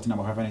and supporting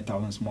about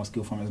 500,000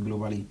 small-scale farmers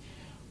globally.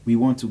 We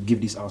want to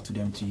give this out to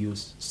them to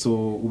use. So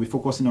we'll be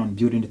focusing on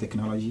building the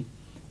technology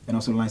and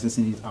also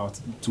licensing it out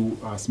to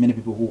as many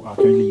people who are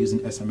currently using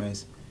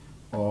SMS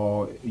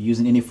or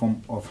using any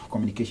form of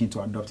communication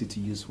to adopt it to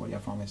use for their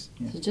farmers.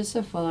 Yeah. So just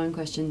a following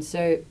question.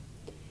 So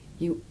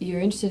you're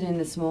interested in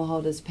the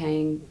smallholders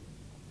paying,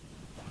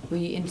 were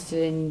you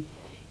interested in,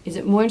 is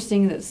it more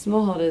interesting that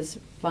smallholders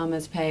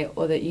farmers pay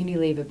or that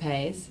Unilever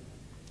pays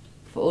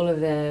for all of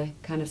their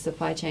kind of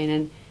supply chain?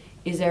 And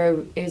is there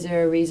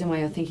a reason why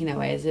you're thinking that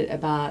way? Is it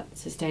about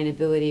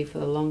sustainability for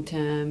the long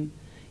term?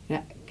 You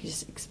know, could you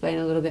just explain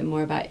a little bit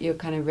more about your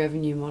kind of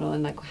revenue model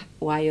and like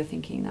why you're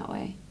thinking that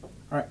way?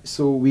 All right,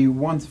 so we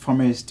want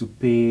farmers to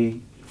pay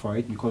for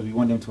it because we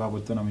want them to have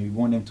autonomy. We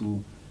want them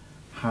to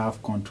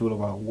have control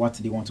over what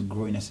they want to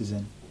grow in a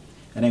season.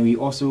 And then we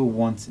also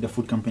want the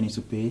food companies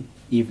to pay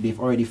if they've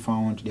already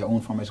found their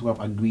own farmers who have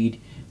agreed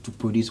to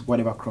produce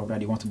whatever crop that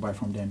they want to buy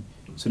from them.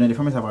 So then the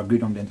farmers have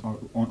agreed on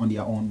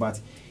their own.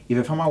 But if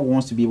a farmer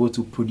wants to be able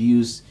to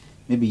produce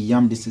maybe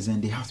yam this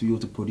season, they have to be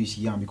able to produce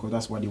yam because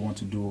that's what they want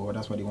to do or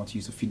that's what they want to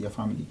use to feed their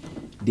family.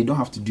 They don't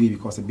have to do it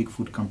because a big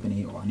food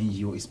company or an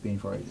NGO is paying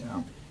for it.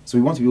 So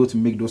we want to be able to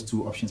make those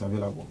two options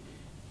available.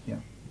 Yeah.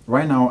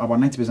 Right now, about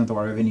 90% of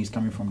our revenue is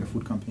coming from the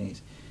food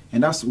companies.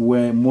 And that's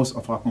where most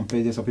of our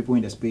competitors or people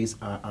in the space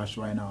are at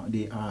right now.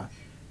 They are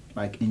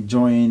like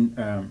enjoying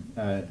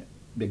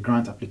the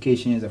grant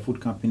applications, the food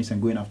companies,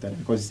 and going after it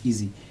because it's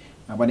easy.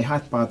 But the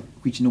hard part,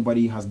 which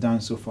nobody has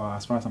done so far,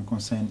 as far as I'm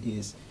concerned,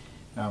 is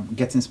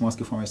getting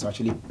small-scale farmers to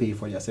actually pay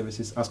for their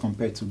services as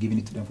compared to giving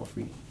it to them for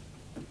free.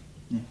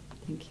 Yeah.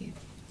 Thank you.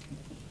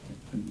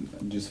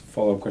 And just a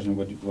follow-up question on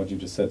what you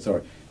just said.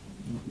 Sorry.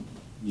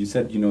 You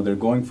said they're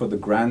going for the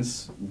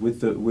grants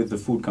with the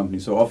food company.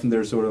 So often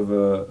there's sort of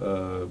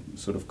a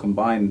sort of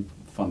combined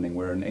funding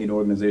where an aid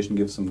organization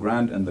gives some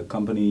grant and the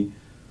company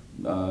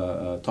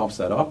tops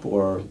that up,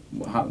 or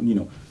how,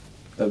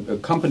 a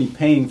company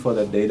paying for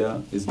that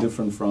data is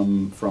different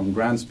from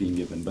grants being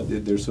given.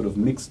 But there's sort of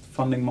mixed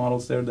funding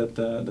models there that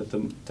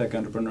the tech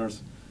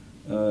entrepreneurs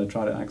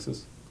try to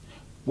access.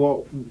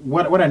 Well,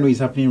 what I know is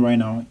happening right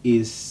now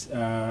is.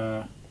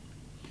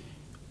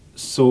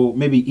 So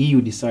maybe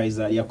EU decides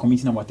that they are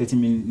committing about 30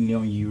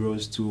 million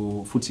euros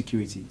to food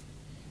security.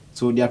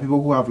 So there are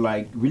people who have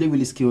like really,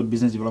 really skilled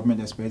business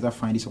development experts that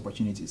find these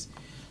opportunities.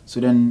 So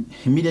then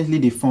immediately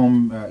they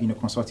form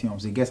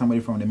consortiums. They get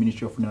somebody from the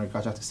Ministry of Food and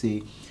Agriculture to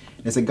say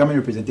there's a government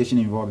representation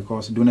involved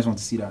because donors want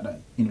to see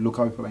that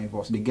local people are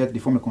involved. So they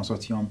form a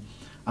consortium,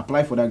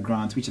 apply for that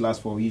grant, which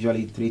lasts for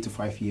usually 3 to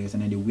 5 years,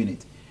 and then they win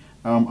it.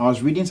 I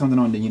was reading something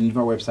on the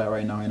Unilever website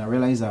right now, and I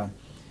realized that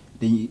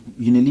the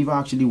Unilever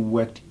actually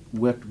worked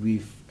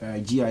with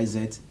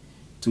GIZ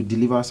to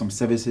deliver some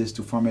services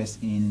to farmers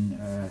in,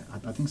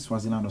 I think,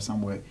 Swaziland or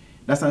somewhere.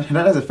 That's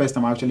the first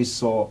time I actually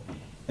saw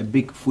a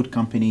big food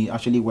company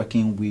actually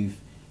working with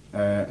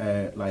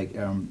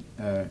an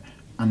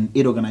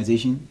aid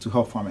organization to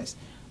help farmers.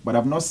 But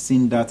I've not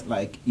seen that,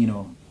 like,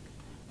 them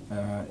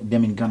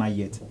in Ghana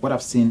yet. What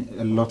I've seen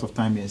a lot of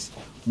time is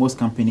most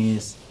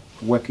companies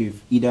work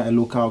with either a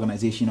local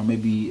organization or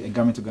maybe a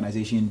government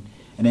organization,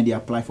 and then they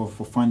apply for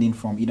funding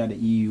from either the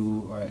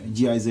EU,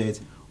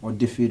 GIZ, or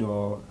DFID,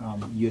 or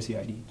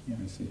USAID. Yeah.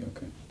 I see.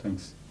 Okay.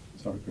 Thanks.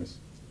 Sorry, Chris.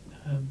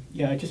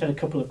 Yeah, I just had a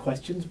couple of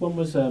questions. One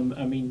was,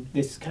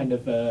 this kind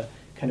of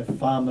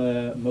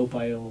farmer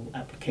mobile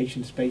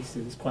application space.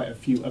 There's quite a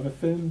few other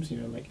firms,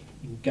 like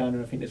in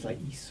Ghana. I think there's like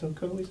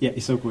Isoko. Yeah,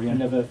 Isoko. Yeah.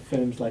 And other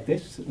firms like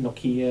this,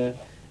 Nokia.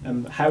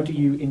 How do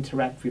you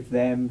interact with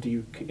them?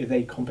 Are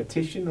they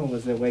competition, or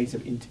is there ways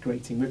of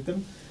integrating with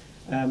them?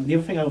 The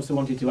other thing I also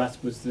wanted to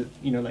ask was that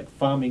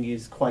farming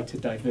is quite a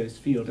diverse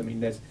field. I mean,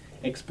 there's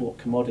export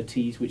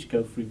commodities which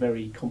go through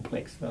very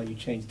complex value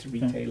chains to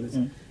retailers,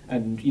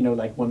 and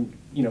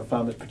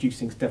farmers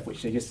producing stuff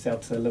which they just sell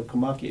to the local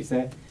market. Is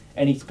there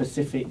any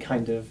specific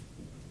kind of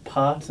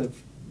part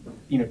of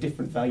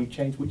different value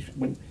chains which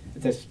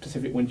is there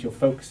specific ones you're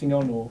focusing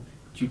on, or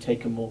do you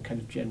take a more kind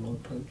of general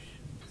approach?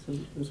 So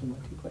those are my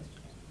two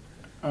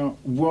questions.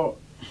 Well,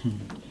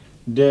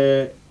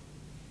 the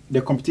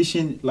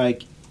competition,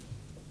 like,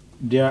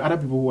 there are other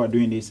people who are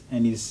doing this,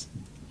 and it's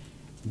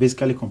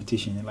basically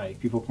competition, like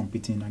people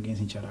competing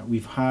against each other.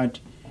 We've had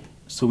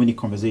so many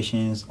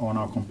conversations on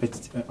our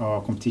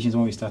competitions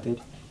when we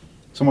started.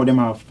 Some of them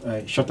have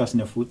shot us in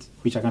the foot,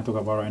 which I can't talk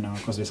about right now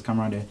because there's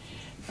camera there.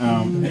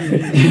 But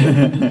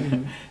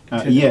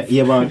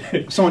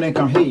some of them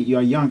come, hey, you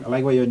are young, I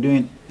like what you're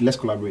doing, let's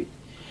collaborate.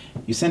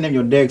 You send them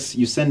your decks,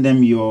 you send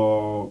them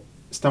your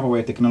stuff about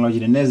your technology.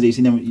 The next day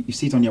you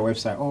see it on their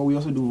website. Oh, we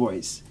also do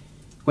voice.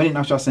 When in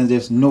actual sense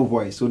there's no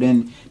voice. So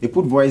then they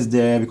put voice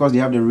there because they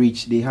have the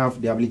reach, they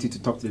have the ability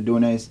to talk to the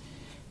donors.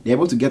 They're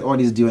able to get all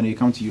this deal, and they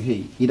come to you,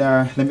 hey,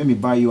 either let me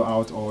buy you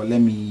out or let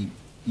me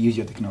use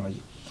your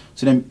technology.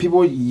 So then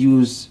people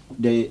use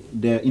the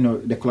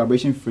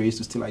collaboration phrase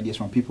to steal ideas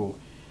from people,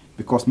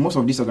 because most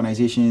of these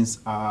organizations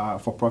are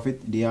for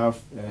profit. They have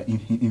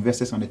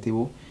investors on the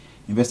table.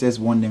 Investors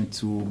want them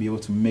to be able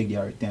to make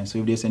their return. So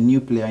if there's a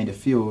new player in the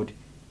field,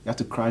 you have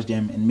to crash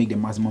them and make the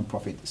maximum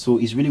profit. So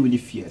it's really, really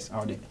fierce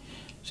out there.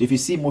 So if you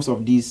see most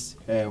of these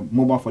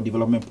mobile for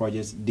development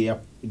projects, their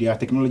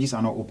technologies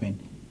are not open.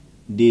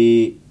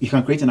 You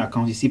can create an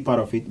account, you see part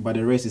of it, but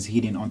the rest is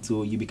hidden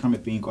until you become a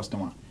paying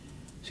customer.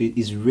 So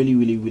it's really,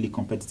 really, really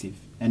competitive.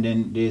 And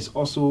then there's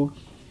also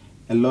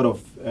a lot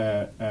of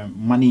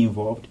money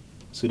involved.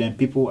 So then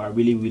people are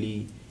really,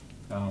 really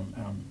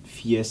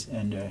fierce,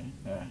 and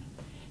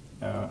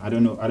I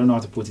don't know how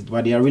to put it,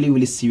 but they are really,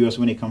 really serious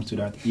when it comes to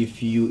that.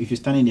 If you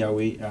stand in their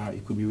way,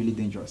 it could be really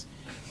dangerous.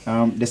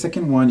 The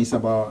second one is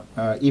about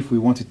if we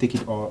want to take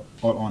it all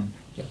on.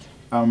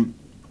 Yeah.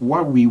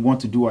 What we want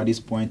to do at this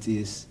point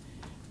is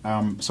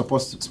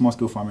support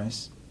small-scale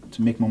farmers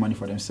to make more money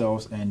for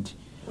themselves, and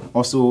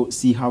also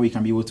see how we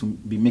can be able to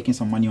be making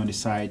some money on the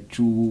side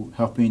through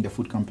helping the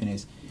food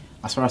companies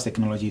as far as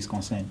technology is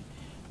concerned.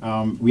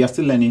 We are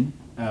still learning.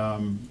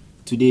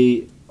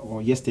 Today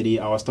or yesterday,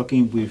 I was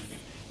talking with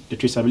the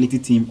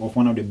traceability team of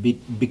one of the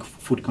big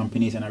food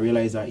companies, and I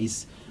realized that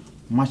it's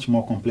much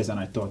more complex than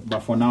I thought. But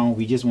for now,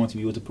 we just want to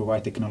be able to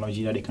provide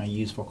technology that they can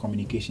use for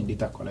communication,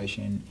 data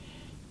collection,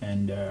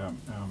 and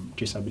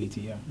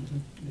traceability. Yeah.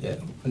 Yeah.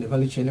 On the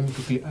value chain, let me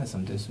quickly add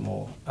something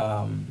small.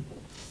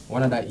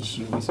 One other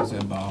issue is also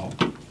about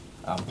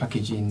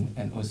packaging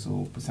and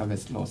also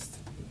post-harvest loss.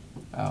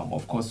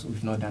 Of course,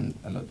 we've not done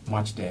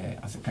much there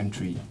as a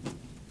country,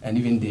 and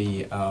even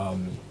the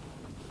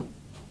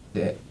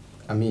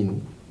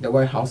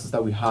warehouses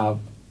that we have,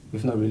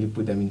 we've not really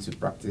put them into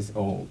practice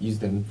or use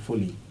them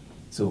fully.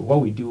 So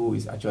what we do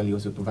is actually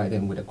also provide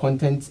them with the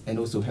content and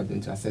also help them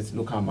to access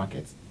local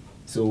markets.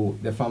 So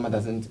the farmer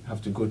doesn't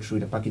have to go through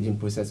the packaging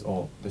process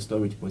or the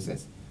storage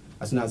process.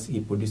 As soon as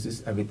he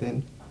produces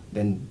everything,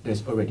 then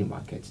there's already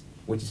markets,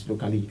 which is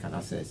locally he can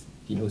access.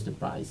 He knows the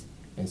price,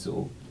 and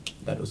so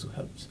that also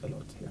helps a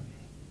lot. Yeah.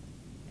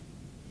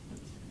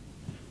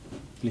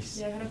 Please.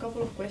 Yeah, I had a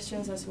couple of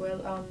questions as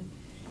well.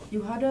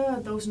 You had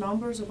those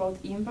numbers about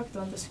impact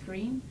on the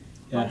screen.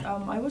 Yeah.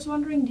 But I was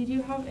wondering, did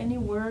you have any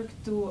work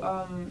to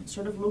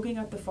sort of looking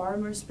at the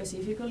farmers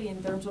specifically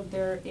in terms of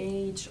their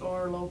age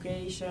or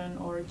location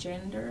or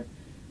gender?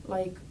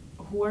 Like,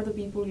 who are the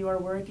people you are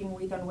working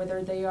with, and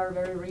whether they are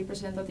very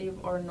representative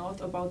or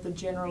not about the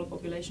general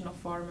population of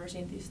farmers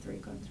in these three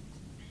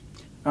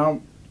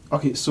countries?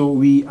 Okay, so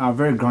we are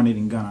very grounded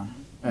in Ghana.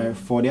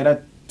 For the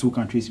other two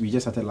countries, we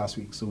just started last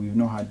week, so we've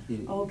not had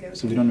it. Okay.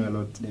 So we don't know a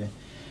lot there.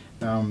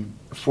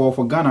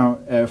 For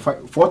Ghana,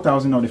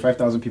 4,000 of the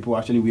 5,000 people are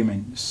actually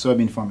women,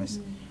 soybean farmers.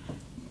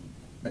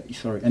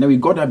 Sorry, and then we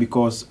got that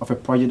because of a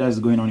project that is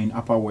going on in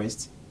Upper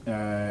West,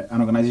 an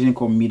organization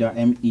called MEDA,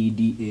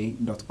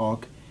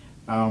 MEDA.org.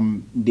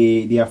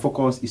 Their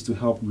focus is to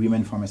help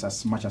women farmers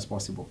as much as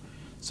possible.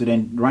 So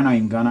then right now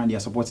in Ghana, they are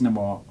supporting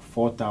about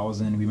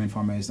 4,000 women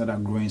farmers that are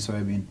growing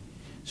soybean.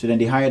 So then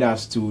they hired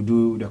us to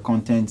do the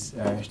content,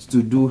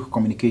 to do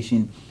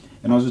communication,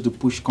 and also to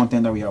push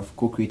content that we have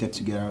co-created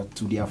together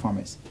to their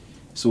farmers.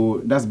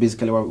 So that's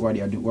basically what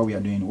we are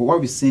doing. What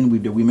we've seen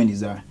with the women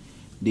is that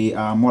they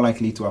are more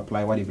likely to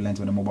apply what they've learned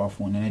on the mobile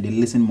phone, and then they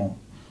listen more.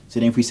 So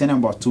then if we send them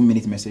about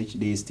 2-minute message,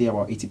 they stay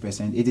about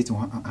 80%, 80 to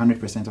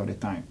 100% of the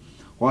time.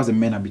 Whilst the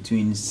men are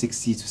between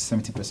 60 to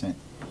 70%.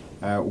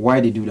 Why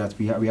they do that,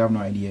 we have no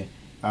idea.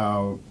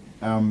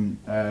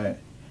 The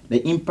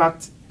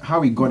impact,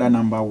 how we got that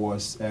number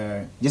was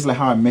just like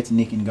how I met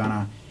Nick in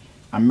Ghana.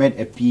 I met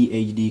a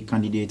PhD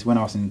candidate when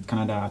I was in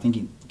Canada, I think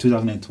in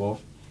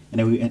 2012,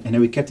 and then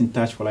we kept in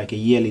touch for like a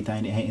year later.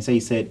 And so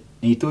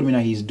he told me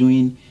that he's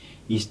doing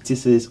his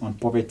thesis on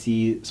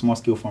poverty,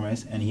 small-scale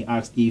farmers, and he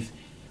asked if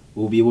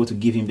we'll be able to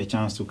give him the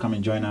chance to come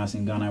and join us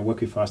in Ghana,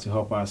 work with us to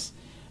help us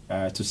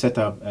to set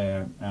up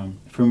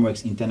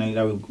frameworks internally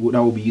that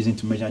we'll be using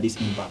to measure this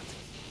impact.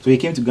 So he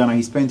came to Ghana.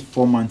 He spent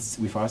 4 months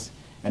with us,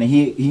 and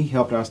he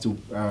helped us to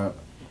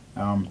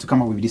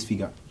come up with this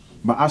figure.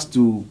 But as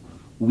to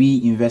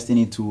we investing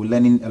into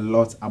learning a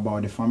lot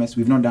about the farmers,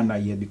 we've not done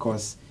that yet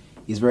because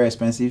it's very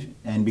expensive,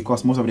 and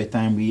because most of the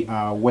time we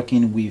are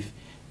working with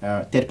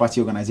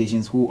third-party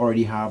organizations who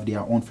already have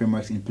their own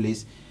frameworks in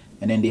place,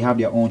 and then they have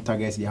their own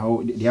targets, they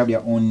have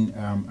their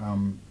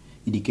own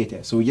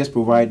indicators. So we just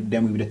provide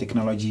them with the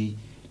technology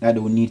that they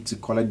will need to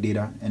collect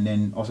data and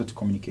then also to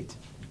communicate.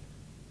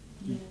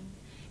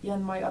 Yeah,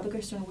 and my other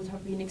question would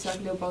have been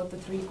exactly about the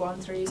 3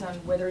 countries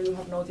and whether you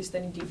have noticed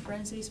any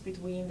differences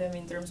between them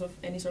in terms of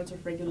any sorts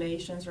of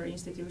regulations or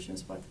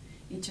institutions, but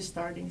each is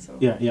starting, so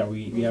we don't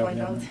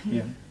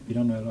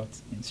know a lot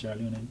in Sierra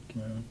Leone and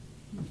Cameroon.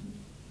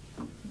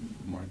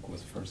 Mark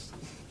was first.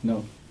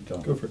 No,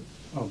 John. Go for it.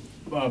 Oh,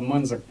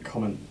 mine's a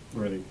comment,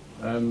 really.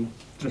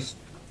 Just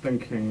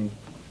thinking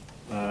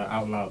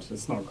out loud.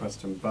 It's not a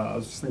question, but I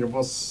was just thinking,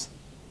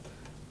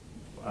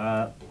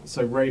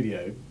 so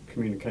radio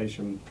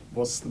communication,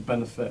 what's the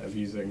benefit of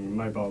using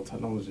mobile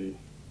technology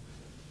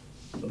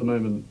at the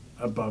moment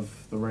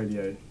above the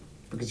radio?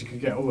 Because you could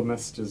get all the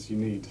messages you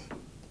need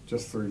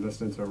just through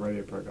listening to a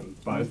radio program.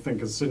 But I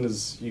think as soon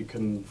as you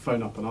can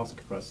phone up and ask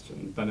a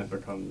question, then it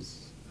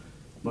becomes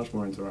much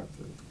more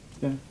interactive.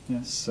 Yeah.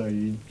 So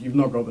you've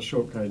not got the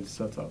shortcode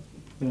set up.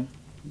 Yeah.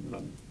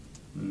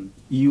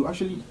 You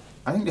actually,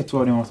 I think the two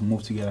of them have to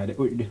move together.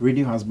 The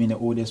radio has been the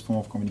oldest form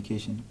of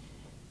communication.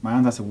 My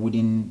aunt has a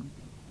wooden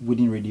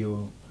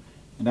radio,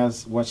 and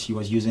that's what she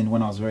was using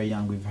when I was very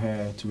young with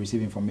her to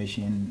receive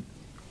information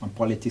on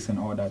politics and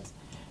all that.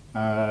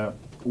 The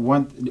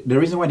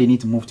reason why they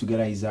need to move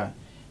together is that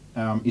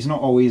it's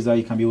not always that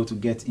you can be able to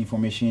get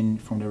information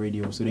from the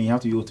radio. So then you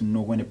have to be able to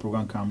know when the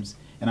program comes.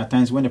 And at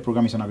times when the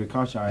program is on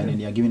agriculture and then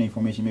they are giving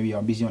information, maybe you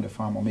are busy on the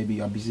farm or maybe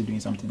you are busy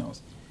doing something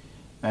else.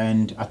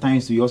 And at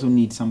times you also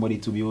need somebody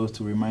to be able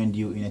to remind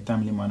you in a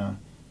timely manner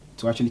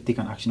to actually take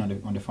an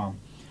action on the farm.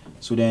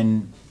 So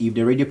then if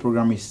the radio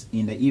program is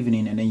in the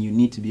evening and then you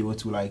need to be able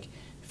to like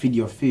feed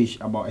your fish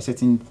about a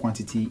certain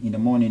quantity in the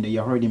morning, that you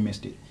already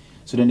missed it.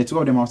 So then the two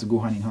of them have to go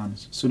hand in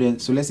hand. So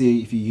let's say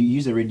if you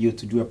use a radio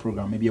to do a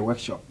program, maybe a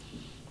workshop,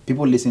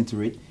 people listen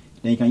to it,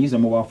 then you can use a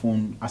mobile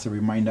phone as a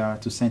reminder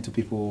to send to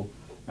people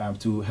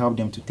to help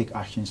them to take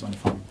actions on the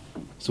farm.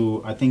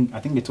 So I think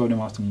the two of them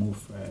have to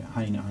move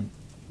hand in hand.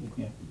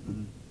 Yeah.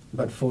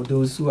 But for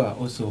those who are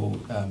also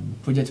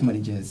project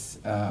managers,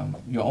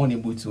 you're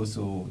unable to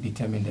also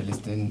determine the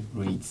listening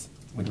rates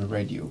with the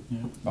radio.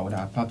 Yeah. But with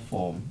our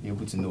platform, you're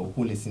able to know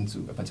who listens to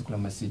a particular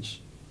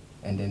message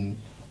and then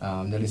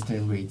the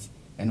listening rate.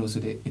 And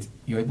also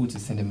you're able to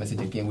send a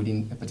message again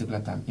within a particular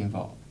time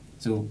interval.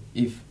 So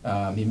if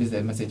he missed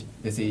the message,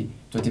 let's say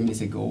 20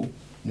 minutes ago,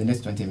 in the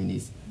next 20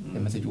 minutes, the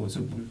message will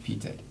also be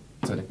repeated.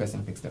 So the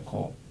person picks the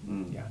call.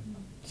 Yeah.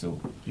 So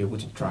you're able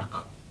to track.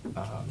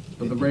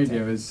 But the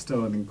radio is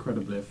still an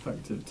incredibly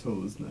effective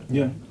tool, isn't it?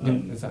 Yeah,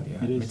 exactly.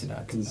 It is.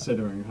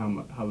 Considering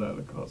how little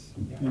it costs.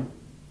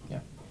 Yeah.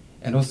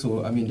 And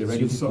also, I mean, the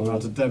radio you sort of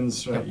have to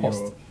demonstrate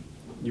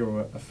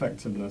your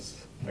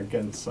effectiveness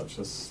against such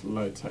a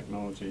slow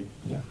technology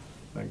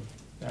thing.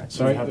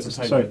 Sorry, you have to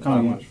take it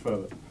that much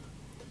further.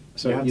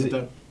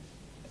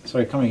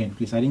 Sorry, come again,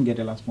 please. I didn't get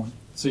the last point.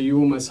 So you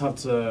almost have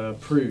to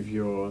prove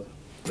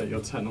that your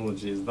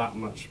technology is that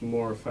much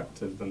more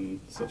effective than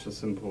such a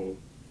simple.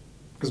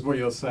 Because what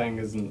you're saying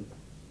isn't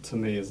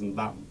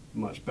that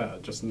much better.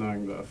 Just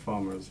knowing that a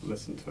farmer has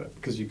listened to it,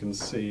 because you can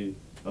see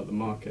at the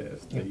market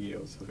if the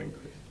yields have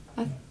increased.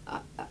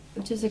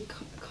 Just a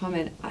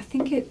comment. I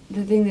think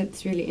the thing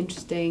that's really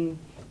interesting.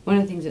 One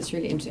of the things that's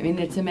really interesting. I mean,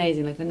 it's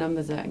amazing. Like the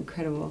numbers are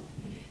incredible.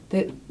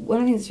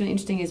 One of the things that's really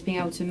interesting is being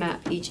able to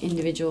map each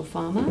individual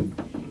farmer,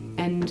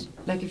 and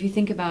like if you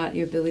think about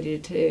your ability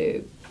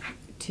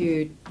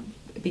to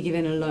be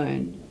given a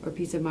loan or a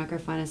piece of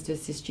microfinance to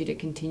assist you to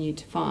continue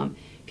to farm,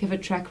 if you have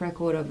a track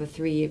record of a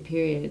 3-year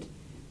period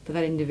for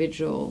that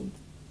individual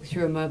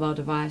through a mobile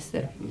device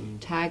that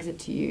tags it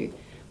to you,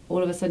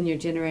 all of a sudden you're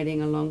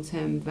generating a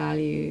long-term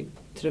value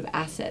sort of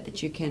asset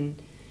that you can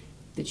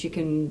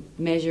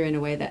measure in a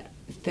way that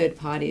third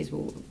parties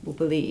will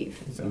believe.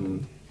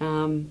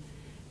 And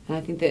I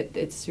think that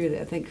it's really,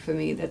 I think for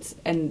me,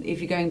 and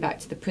if you're going back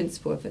to the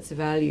principle, if it's a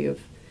value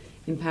of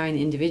empowering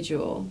the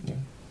individual Yeah.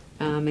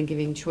 and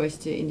giving choice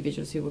to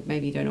individuals who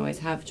maybe don't always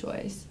have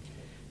choice.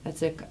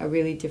 That's a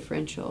really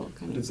differential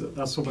kind of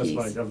That's almost piece.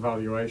 like a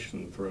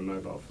valuation for a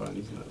mobile phone,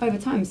 isn't it? Over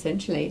time,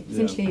 essentially.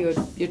 Yeah.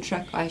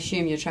 Essentially, I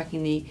assume you're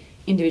tracking the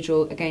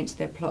individual against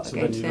their plot, So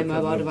then against you their look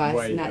at mobile the device,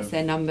 weight and that's of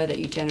their number that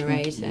you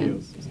generate. And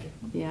yields.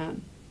 yeah.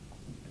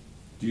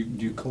 Do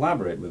you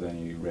collaborate with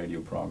any radio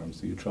programs?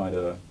 Do you try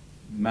to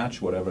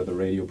match whatever the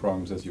radio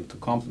program says you to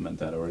complement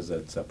that, or is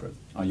that separate?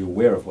 Are you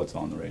aware of what's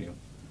on the radio?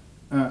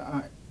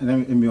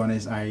 Let me be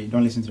honest, I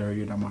don't listen to the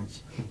radio that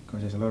much because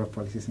there's a lot of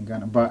politics in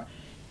Ghana. But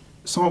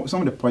some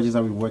of the projects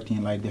that we worked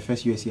in, like the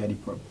first USAID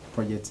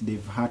project,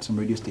 they've had some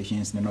radio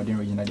stations in the northern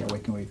region that they're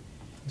working with.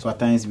 So at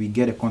times we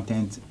get the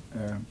content,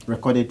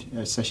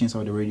 recorded sessions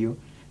of the radio,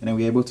 and then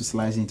we're able to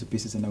slice it into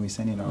pieces and then we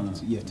send it out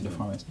to the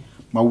farmers.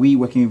 But we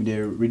working with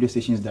the radio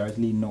stations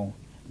directly, no.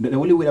 The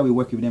only way that we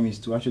work with them is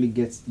to actually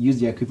use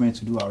their equipment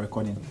to do our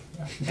recording.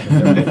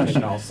 They're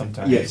professionals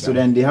sometimes. Yeah, so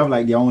then they have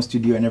like their own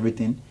studio and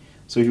everything.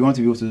 So if you want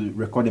to be able to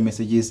record the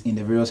messages in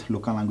the various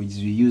local languages,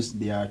 we use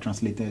their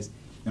translators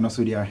and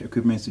also their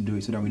equipment to do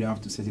it so that we don't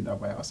have to set it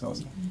up by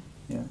ourselves.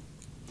 Yeah.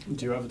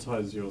 Do you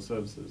advertise your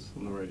services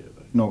on the radio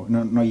though? No,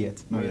 not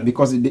yet. Not Not yet. yet.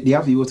 Because they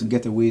have to be able to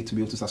get a way to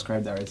be able to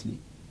subscribe directly.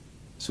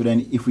 So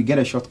then if we get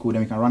a short code,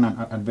 then we can run an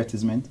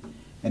advertisement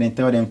and then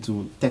tell them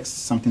to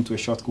text something to a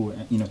short code,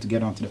 to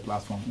get onto the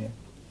platform. Yeah.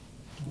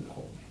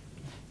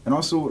 And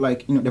also,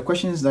 like, the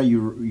questions that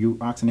you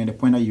asked and then the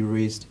point that you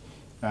raised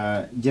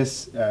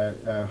just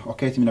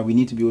occurred to me that we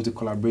need to be able to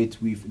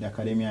collaborate with the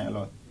academia a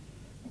lot.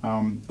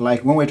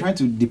 Like when we're trying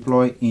to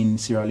deploy in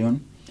Sierra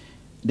Leone,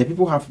 the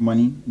people have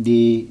money,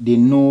 they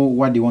know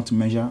what they want to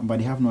measure, but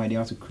they have no idea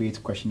how to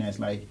create questionnaires,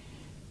 like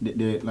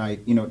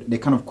the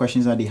kind of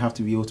questions that they have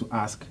to be able to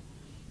ask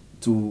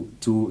to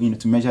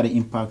measure the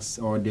impacts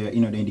or the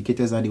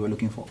indicators that they were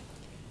looking for.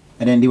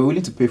 And then they were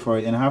willing to pay for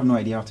it, and I have no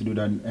idea how to do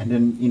that. And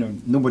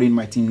then nobody in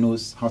my team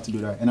knows how to do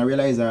that. And I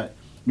realized that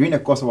during the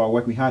course of our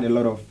work, we had a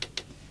lot of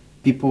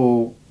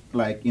people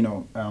like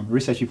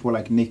research people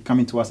like Nick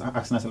coming to us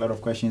asking us a lot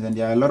of questions, and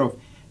there are a lot of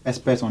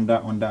experts on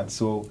that.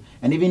 So,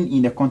 and even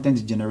in the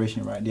content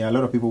generation, right, there are a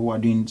lot of people who are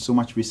doing so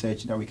much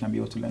research that we can be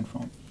able to learn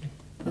from.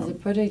 There's a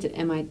project at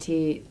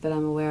MIT that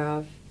I'm aware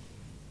of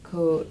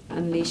called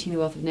Unleashing the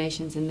Wealth of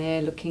Nations, and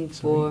they're looking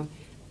for.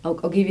 I'll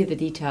give you the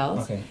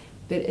details. Okay.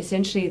 But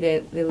essentially,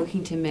 they're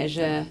looking to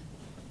measure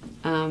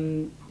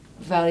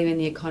value in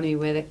the economy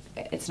where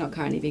it's not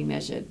currently being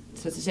measured.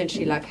 So it's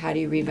essentially like, how do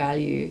you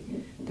revalue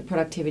the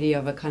productivity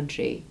of a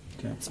country?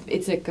 Okay.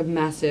 It's like a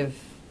massive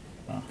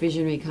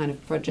visionary kind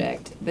of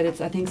project, but it's,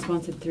 I think,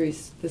 sponsored through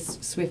the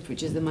SWIFT,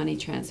 which is the money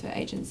transfer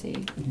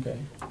agency. Okay.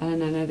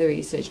 And I know the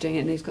research doing it,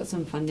 and they've got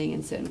some funding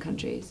in certain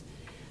countries.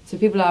 So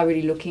people are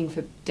really looking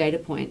for data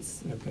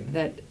points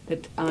that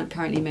aren't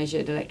currently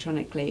measured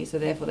electronically, so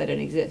therefore they don't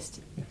exist.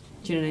 Yeah.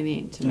 Do you know what I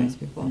mean? To most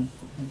people.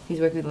 He's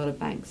working with a lot of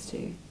banks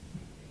too.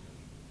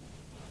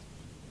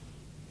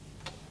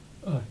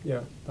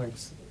 Yeah,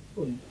 thanks.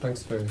 Well,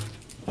 thanks for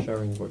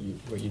sharing what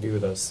you do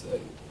with us.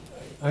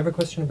 I have a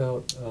question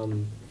about,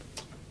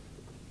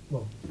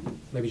 well,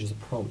 maybe just a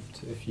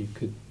prompt. If you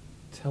could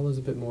tell us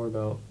a bit more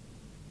about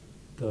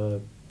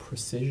the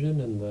precision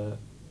and the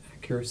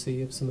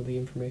accuracy of some of the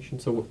information.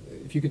 So,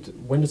 if you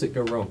could, when does it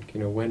go wrong?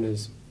 When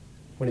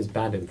is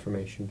bad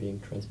information being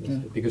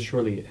transmitted? Yeah. Because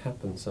surely it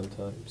happens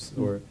sometimes,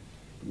 or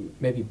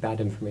maybe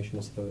bad information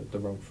is the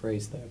wrong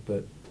phrase there,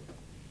 but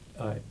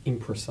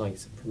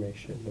imprecise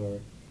information or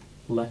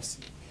less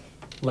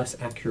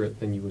accurate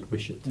than you would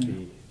wish it to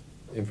be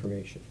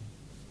information.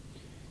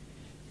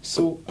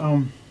 So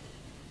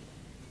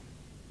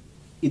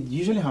it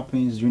usually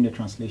happens during the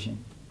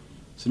translation.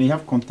 So they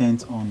have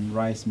content on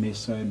rice,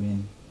 maize,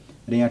 soybean,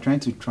 and they are trying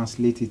to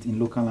translate it in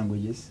local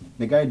languages.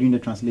 The guy doing the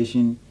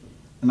translation,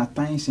 and at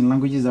times in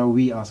languages that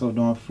we ourselves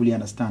don't fully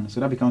understand,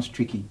 so that becomes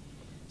tricky.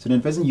 So the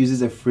person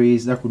uses a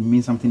phrase that could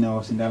mean something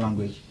else in that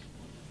language.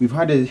 We've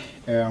had a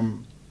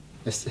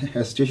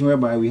situation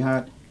whereby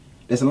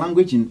there's a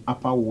language in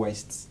Upper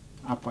West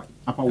called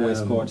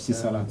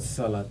Sisala.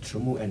 Sisala,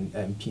 Trumu,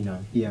 and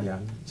Pina. Yeah.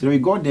 So we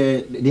got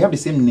there, they have the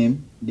same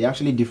name, they're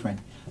actually different.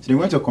 So they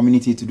went to a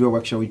community to do a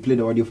workshop, we played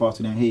the audio file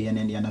to them, hey, and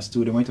then they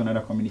understood, they went to another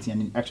community,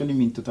 and it actually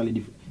means totally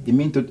different.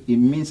 It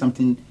means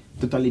something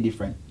totally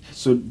different.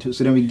 So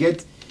then we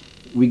get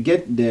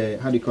the,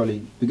 how do you call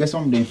it, we get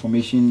some of the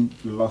information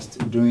lost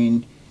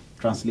during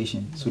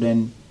translation. So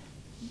then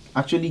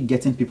actually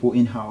getting people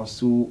in-house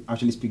who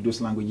actually speak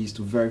those languages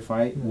to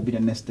verify will be the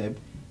next step.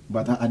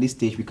 But at this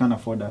stage, we can't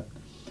afford that.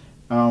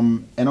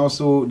 And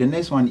also, the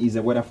next one is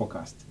the weather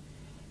forecast.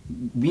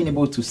 Being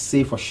able to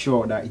say for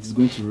sure that it's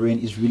going to rain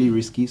is really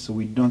risky, so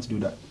we don't do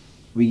that.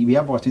 We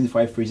have about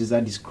 25 phrases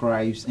that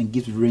describes and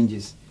gives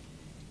ranges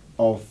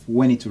of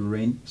when it will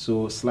rain.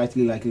 So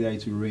slightly likely that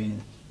it will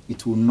rain,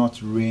 it will not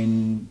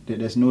rain,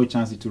 there's no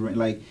chance it will rain.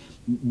 Like,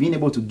 being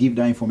able to give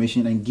that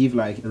information and give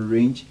like a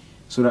range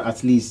so that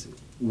at least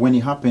when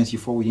it happens, you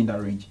fall within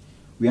that range.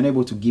 we are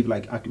able to give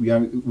like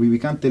we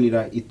can't tell you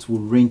that it will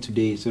rain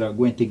today, so that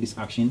go and take this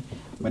action,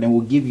 but then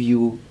we'll give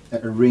you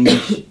a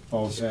range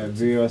of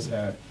various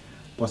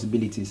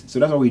possibilities. So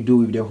that's what we do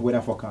with the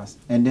weather forecast.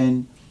 And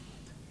then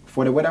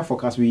for the weather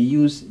forecast, we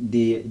use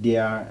their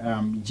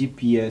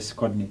GPS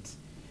coordinates.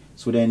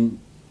 So then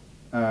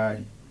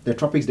the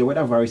tropics, the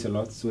weather varies a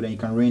lot. So then you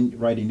can rain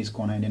right in this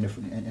corner, and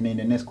then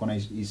the next corner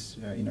is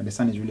the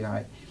sun is really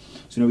high.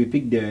 So then we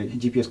pick the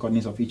GPS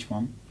coordinates of each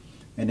farm,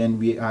 and then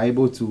we are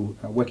able to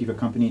work with a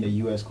company in the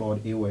US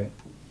called Aware.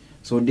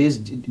 So they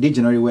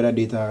generate weather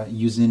data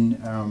using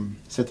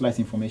satellite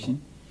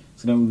information.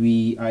 So then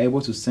we are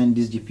able to send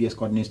these GPS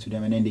coordinates to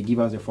them, and then they give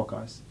us a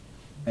forecast.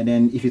 And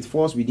then if it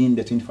falls within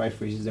the 25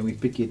 phrases, then we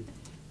pick it,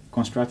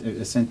 construct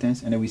a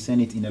sentence, and then we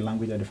send it in the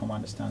language that the farmer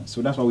understands.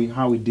 So that's how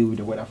we deal with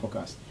the weather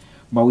forecast.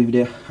 But with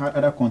the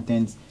other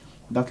content,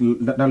 that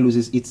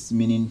loses its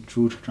meaning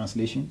through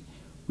translation.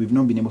 We've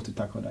not been able to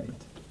tackle that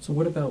yet. So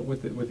what about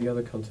with the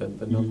other content,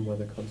 the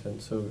non-weather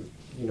content? So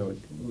it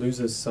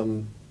loses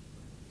some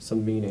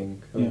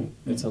meaning. I mean,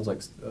 it sounds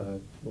like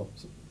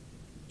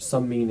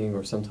some meaning,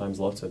 or sometimes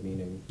lots of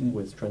meaning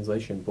with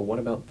translation. But what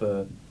about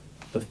the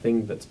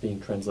thing that's being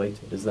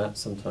translated? Is that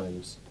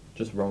sometimes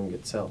just wrong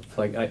itself?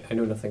 Like I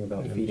know nothing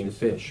about feeding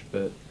fish,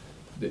 but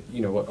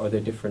are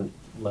there different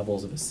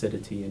levels of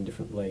acidity in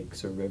different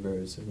lakes or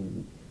rivers,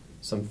 and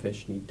some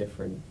fish need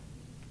different?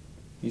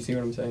 You see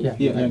what I'm saying?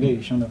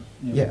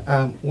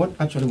 What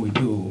actually we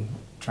do,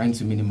 trying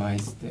to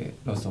minimize the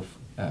loss of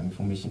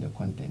information, the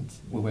content,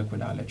 we work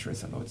with our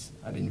lecturers a lot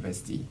at the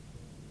university.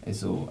 And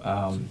so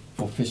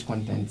for fish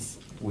contents,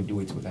 we do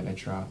it with a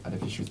lecturer at the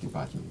fisheries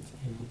department.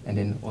 And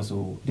then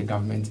also the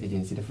government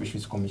agency, the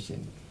Fisheries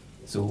Commission.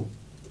 So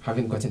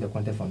having gotten the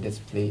content from this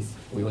place,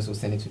 we also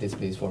send it to this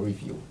place for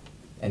review.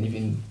 And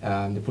even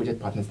the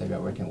project partners that we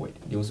are working with,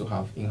 they also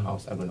have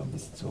in-house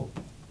agronomists. So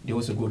they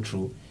also go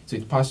through. So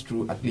it passed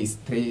through at least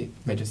 3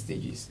 major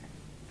stages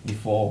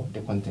before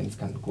the content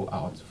can go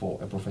out for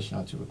a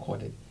professional to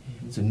record it.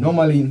 So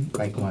normally,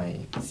 like my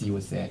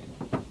CEO said,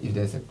 if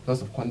there's a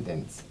loss of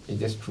content, it's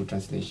just through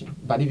translation.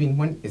 But even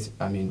when it's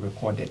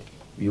recorded,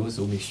 we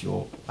also make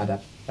sure other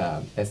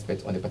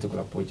experts on a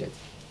particular project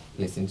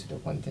listen to the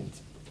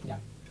content. Yeah.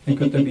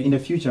 In the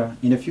future,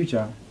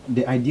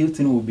 the ideal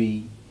thing will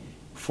be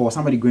for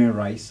somebody growing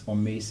rice or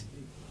maize,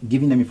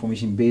 giving them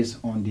information based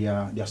on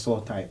their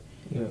soil type,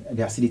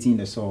 the acidity in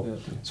the soil.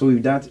 So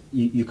with that,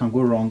 you can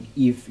go wrong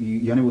if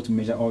you're unable to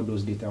measure all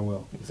those data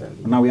well.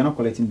 Exactly. Now we are not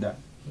collecting that.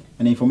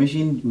 And the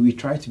information, we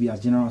try to be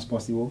as general as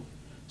possible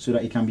so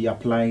that it can be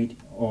applied,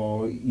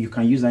 or you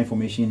can use that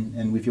information,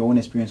 and with your own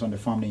experience on the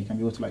farm, then you can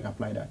be able to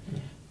apply that.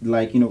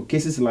 Like,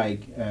 cases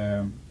like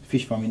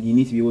fish farming, you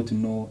need to be able to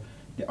know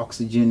the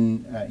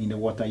oxygen in the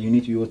water. You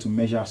need to be able to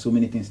measure so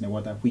many things in the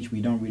water, which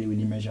we don't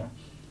really measure.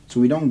 So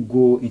we don't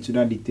go into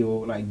that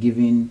detail, like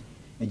giving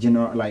a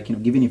general,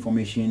 giving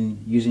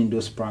information using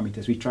those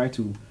parameters. We try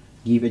to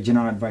give a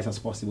general advice as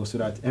possible so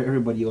that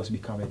everybody else be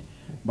covered.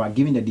 But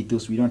giving the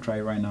details, we don't try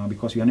it right now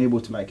because we are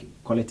unable to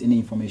collect any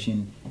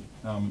information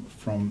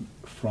from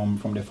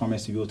the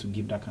farmers to be able to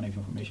give that kind of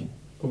information.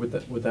 Or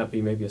would that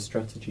be maybe a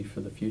strategy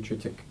for the future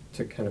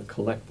to kind of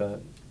collect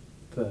that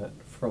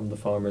from the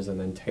farmers and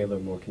then tailor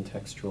more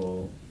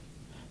contextual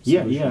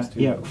solutions to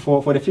them?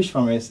 For the fish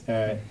farmers,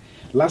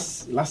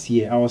 last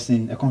year I was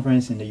in a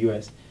conference in the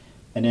US,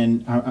 and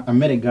then I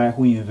met a guy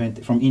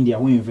from India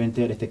who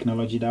invented a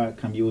technology that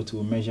can be able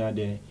to measure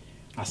the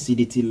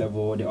acidity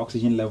level, the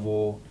oxygen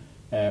level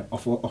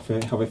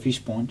of a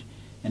fish pond,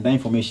 and that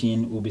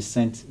information will be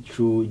sent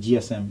through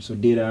GSM, so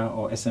data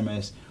or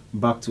SMS,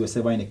 back to a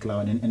server in the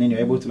cloud, and then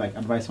you're able to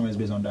advise farmers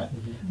based on that.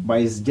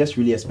 But it's just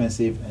really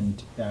expensive,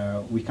 and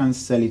we can't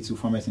sell it to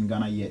farmers in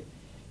Ghana yet.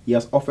 He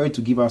has offered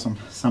to give us some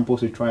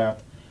samples to try out,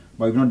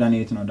 but we've not done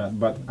anything on that.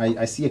 But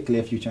I see a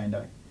clear future in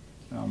that.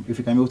 If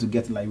we can be able to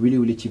get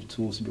really cheap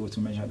tools to be able to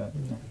measure that.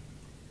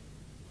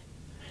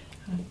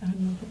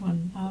 Another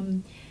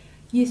one.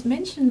 You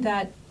mentioned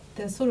that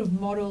the sort of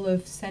model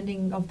of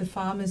the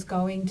farmers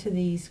going to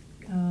these,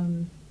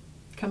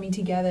 coming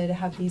together to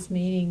have these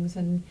meetings,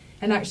 and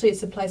actually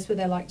it's a place where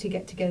they like to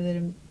get together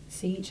to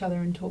see each other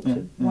and talk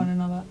to one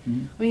another.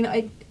 I mean,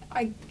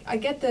 I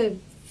get the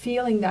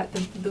feeling that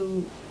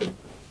the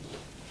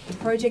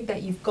project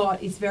that you've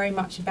got is very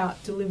much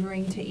about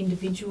delivering to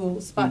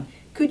individuals, but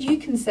could you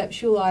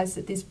conceptualize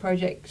that this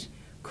project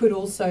could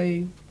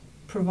also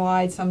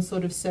provide some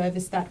sort of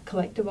service that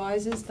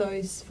collectivizes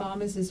those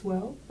farmers as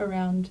well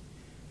around,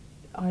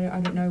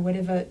 I don't know,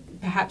 whatever,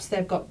 perhaps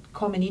they've got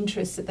common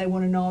interests that they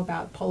want to know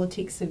about,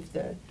 politics of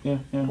the,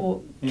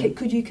 or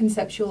could you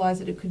conceptualize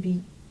that it could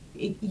be,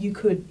 you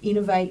could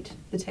innovate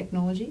the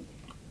technology?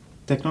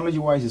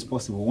 Technology-wise, it's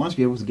possible. Once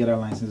we're able to get our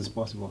license, it's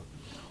possible.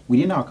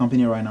 Within our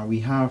company right now,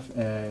 we have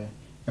a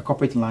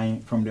corporate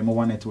line from the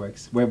mobile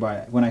networks,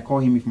 whereby when I call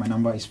him, if my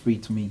number is free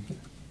to me,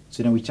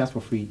 so then we chat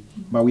for free.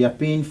 But we are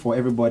paying for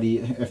everybody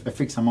a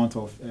fixed amount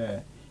of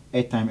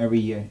airtime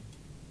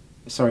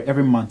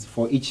every month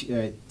for each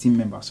team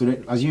member. So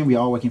that, assuming we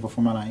are all working for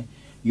Farmerline,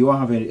 you all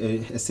have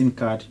a SIM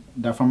card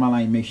that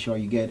Farmerline makes sure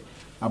you get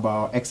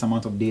about X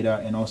amount of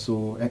data and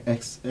also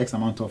X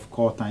amount of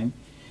call time.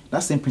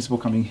 That same principle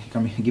can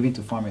be given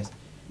to farmers,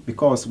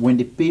 because when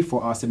they pay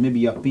for us, maybe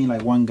you are paying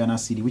like 1 Ghana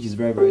cedi, which is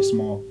very, very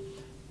small,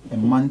 a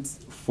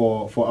month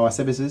for our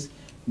services,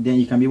 then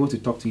you can be able to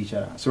talk to each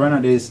other. So right now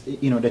there's,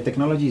 the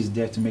technology is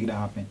there to make that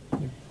happen. Yeah.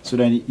 So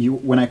then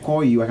when I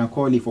call you, I can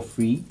call you for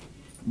free,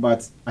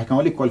 but I can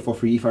only call for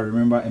free if I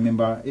remain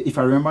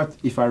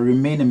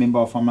a member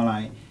of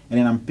Farmerline, and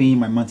then I'm paying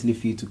my monthly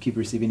fee to keep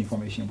receiving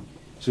information.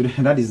 So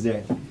that is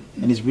there,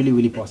 and it's really,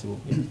 really possible.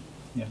 Yeah.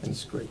 Yeah.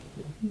 It's great.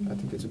 Yeah. I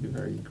think it would be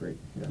very great.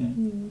 Yeah.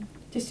 Yeah.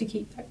 Just to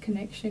keep that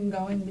connection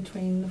going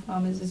between the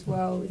farmers as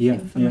well with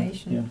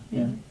information.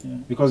 Yeah.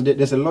 Because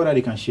there's a lot that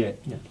they can share.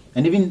 Yeah.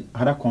 And even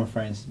at that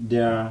conference,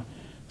 there are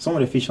some of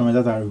the fish farmers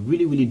that are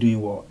really, really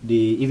doing well. They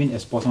even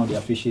export some of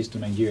their fishes to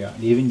Nigeria.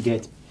 They even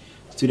get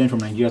students from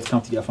Nigeria to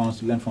come to their farms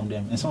to learn from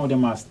them. And some of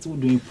them are still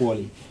doing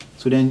poorly.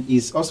 So then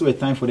it's also a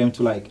time for them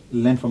to like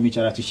learn from each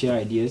other, to share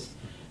ideas,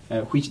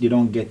 which they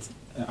don't get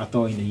at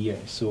all in a year.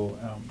 So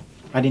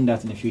adding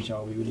that in the future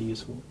will be really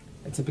useful.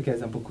 A typical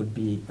example could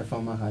be a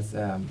farmer has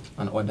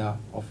an order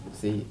of,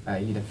 say, I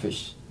need a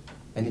fish,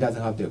 and he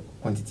doesn't have the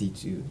quantity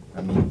to,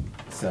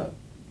 sell.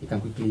 He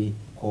can quickly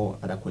call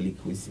other colleague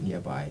who is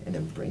nearby and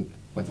then bring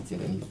quantity,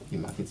 and then he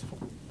markets for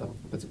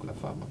that particular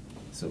farmer.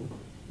 So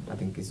I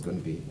think it's going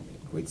to be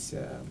a great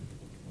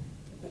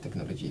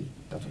technology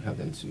that will help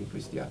them to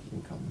increase their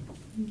income.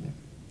 Yeah.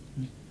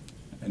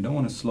 I don't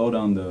want to slow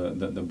down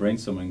the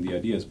brainstorming, the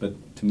ideas, but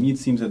to me it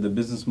seems that the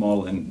business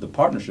model and the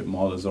partnership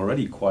model is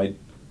already quite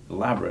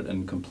elaborate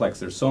and complex.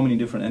 There's so many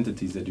different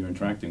entities that you're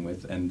interacting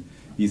with, and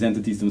these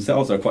entities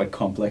themselves are quite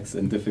complex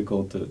and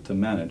difficult to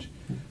manage.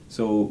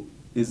 So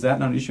is that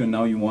not an issue, and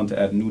now you want to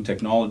add new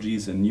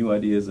technologies and new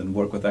ideas and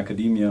work with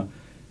academia?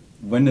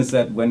 When is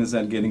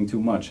that getting too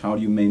much? How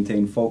do you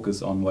maintain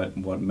focus on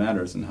what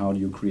matters, and how do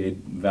you create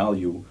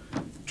value?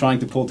 Trying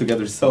to pull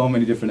together so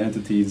many different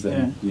entities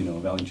and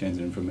value chains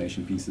and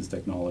information pieces,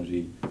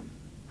 technology.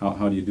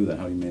 How do you do that?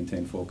 How do you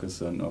maintain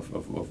focus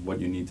of what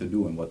you need to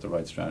do and what the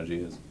right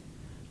strategy is?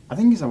 I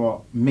think it's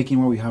about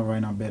making what we have right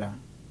now better,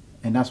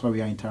 and that's why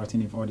we are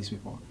interacting with all these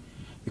people.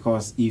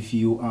 Because if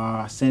you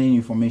are sending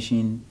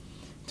information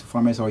to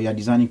farmers, or you are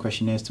designing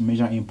questionnaires to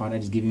measure impact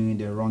that is giving you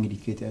the wrong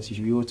indicators, you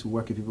should be able to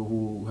work with people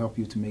who will help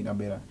you to make that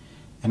better.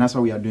 And that's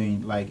what we are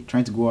doing, like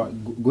trying to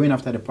going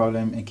after the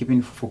problem and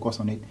keeping focus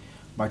on it,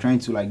 by trying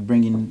to like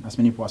bring in as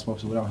many people as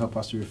possible that will help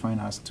us to refine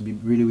us to be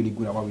really, really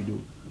good at what we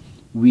do.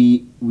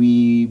 We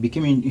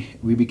became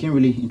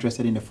really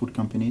interested in the food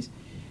companies,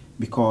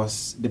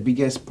 because the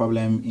biggest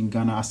problem in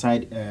Ghana,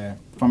 aside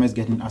farmers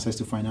getting access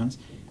to finance,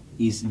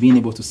 is being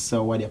able to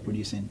sell what they're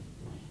producing,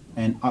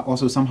 and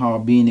also somehow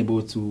being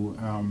able to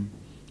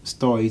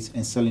store it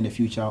and sell in the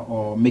future,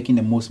 or making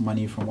the most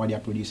money from what they are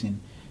producing.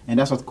 And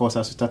that's what caused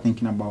us to start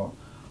thinking about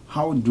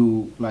how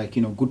do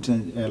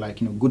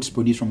goods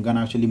produced from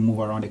Ghana actually move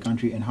around the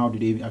country, and how do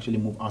they actually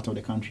move out of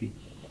the country.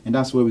 And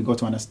that's where we got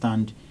to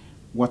understand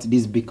what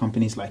these big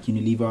companies like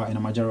Unilever and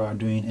Armajaro are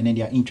doing, and then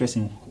their interest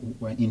in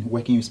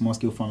working with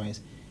small-scale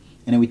farmers.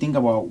 And then we think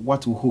about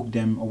what will hook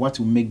them, or what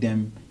will make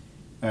them,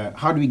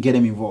 how do we get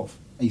them involved?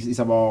 It's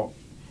about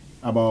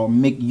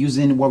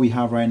using what we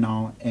have right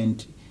now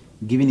and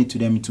giving it to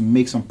them to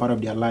make some part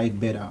of their life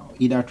better,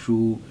 either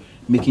through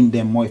making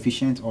them more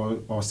efficient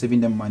or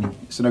saving them money,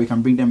 so that we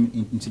can bring them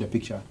into the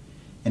picture.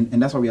 And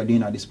that's what we are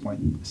doing at this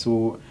point.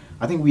 So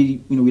I think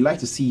we like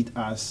to see it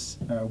as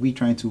we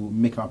trying to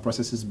make our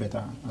processes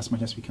better as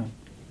much as we can.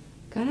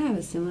 Kind of have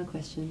a similar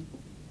question.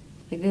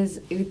 Like there's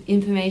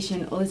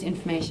information, all this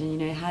information,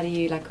 how do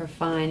you like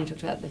refine? You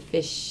talked about the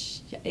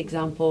fish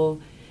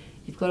example.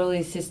 You've got all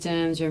these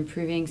systems, you're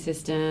improving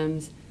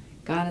systems.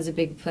 Ghana's a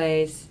big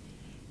place.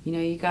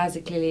 You guys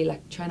are clearly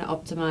like trying to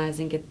optimize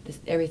and get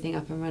everything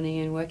up and running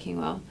and working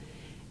well.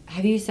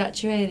 Have you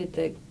saturated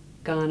the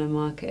Ghana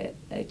market?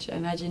 Which I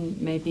imagine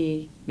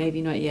maybe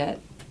not yet.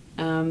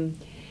 And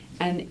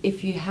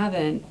if you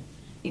haven't,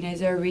 is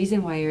there a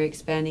reason why you're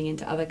expanding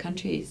into other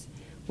countries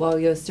while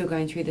you're still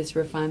going through this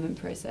refinement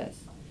process?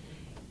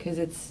 Because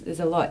there's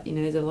a lot,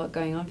 there's a lot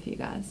going on for you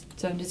guys.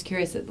 So I'm just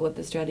curious at what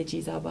the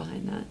strategies are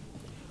behind that.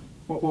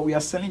 Well, we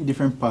are selling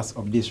different parts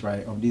of this,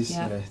 right? Of this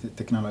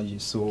technology.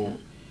 So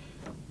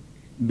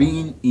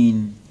being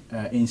in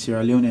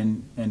Sierra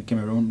Leone and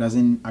Cameroon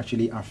doesn't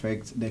actually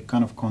affect the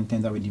kind of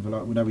content that we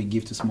develop, that we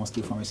give to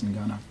small-scale farmers in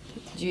Ghana.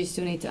 Do you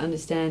still need to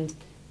understand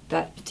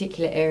that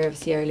particular area of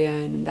Sierra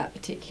Leone and that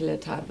particular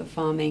type of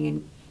farming,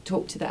 and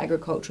talk to the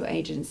agricultural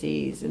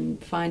agencies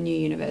and find new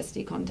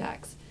university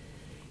contacts?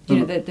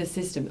 The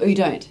system. Oh, you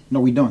don't? No,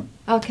 we don't.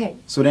 Okay.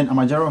 So then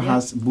Armajaro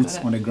has boots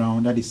on the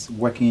ground that is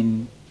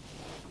working.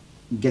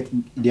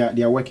 They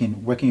are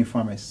working with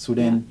farmers. So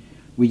then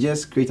we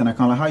just create an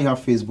account, like how you have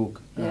Facebook.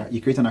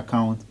 You create an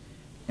account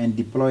and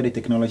deploy the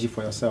technology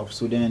for yourself.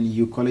 So then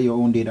you collect your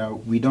own data.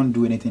 We don't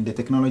do anything. The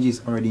technology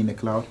is already in the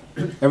cloud.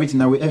 Everything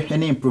that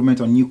any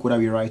improvement or new code that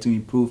we write to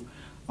improve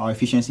our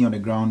efficiency on the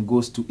ground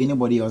goes to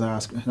anybody else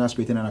that has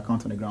created an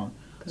account on the ground.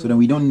 Cool. So then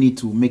we don't need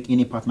to make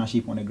any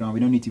partnership on the ground.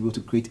 We don't need to be able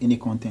to create any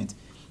content.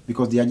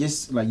 because they are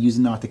just like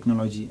using our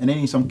technology. And then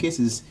in some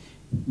cases,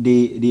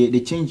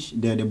 they change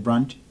the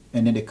brand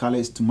and then the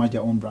colors to match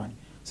their own brand.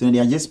 So then they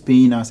are just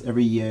paying us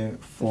every year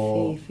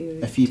for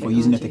a fee for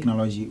using the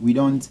technology. We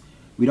don't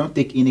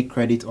take any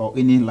credit or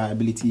any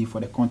liability for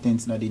the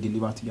contents that they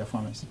deliver to their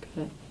farmers.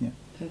 Got it. Yeah.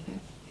 Perfect.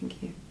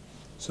 Thank you.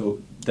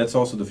 So that's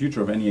also the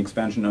future of any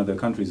expansion in other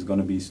countries is going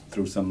to be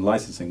through some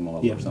licensing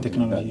model or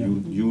something like that.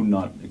 You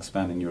not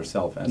expanding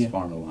yourself as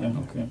Farmerline.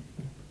 Okay.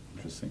 Yeah.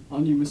 Interesting.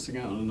 Aren't you missing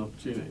out on an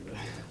opportunity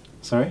there?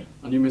 Sorry?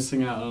 Aren't you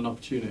missing out on an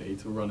opportunity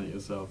to run it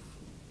yourself?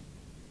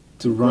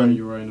 To grow run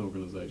your own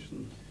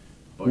organisation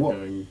by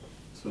going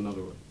to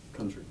another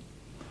country?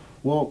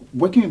 Well,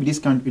 working with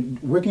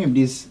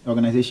these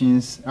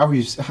organizations,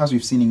 as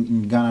we've seen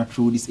in Ghana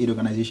through these 8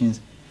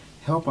 organizations,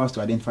 help us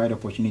to identify the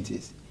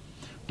opportunities.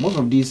 Most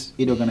of these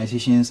 8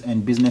 organizations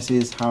and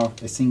businesses have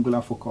a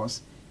singular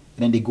focus,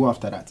 and then they go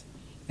after that.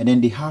 And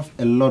then they have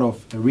a lot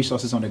of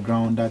resources on the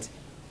ground that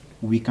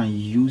we can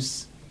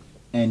use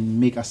and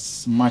make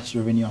as much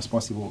revenue as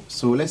possible.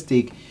 So let's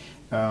take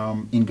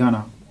in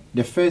Ghana,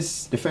 the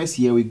first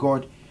year we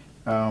got,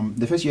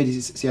 the first year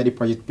this CID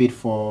project paid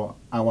for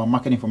our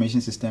market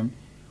information system,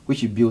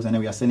 which we built and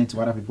then we are selling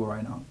to other people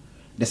right now.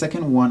 The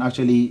second one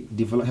actually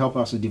helped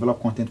us to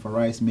develop content for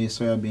rice, maize,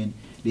 soybean.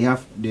 They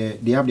have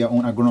their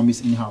own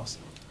agronomists in-house.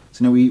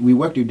 So now we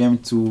worked with them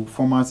to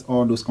format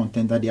all those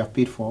content that they have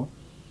paid for.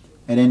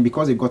 And then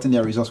because they've gotten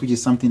their results, which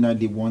is something that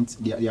they want,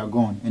 they are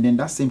gone. And then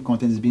that same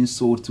content is being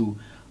sold to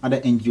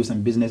other NGOs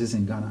and businesses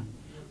in Ghana.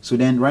 So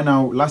then right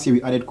now, last year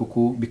we added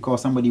cocoa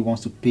because somebody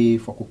wants to pay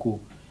for cocoa.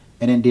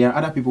 And then there are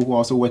other people who are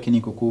also working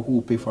in cocoa who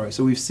will pay for it.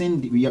 So we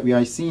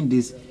are seeing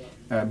these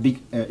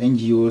big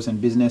NGOs and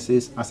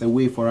businesses as a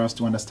way for us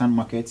to understand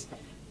markets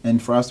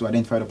and for us to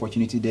identify the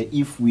opportunity there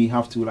if we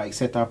have to like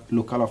set up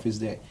local office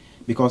there,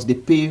 because they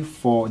pay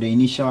for the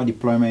initial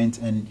deployment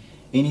and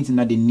anything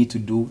that they need to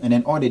do, and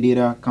then all the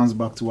data comes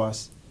back to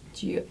us.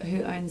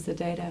 Who owns the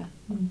data?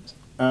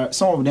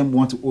 Some of them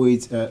want to own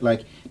it,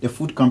 like the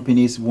food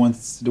companies want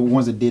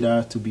the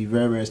data to be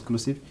very, very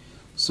exclusive.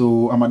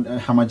 So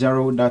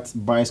Armajaro that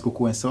buys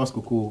cocoa and sells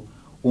cocoa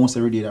owns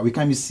every data. We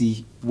can't even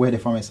see where the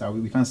farmers are.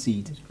 We can't see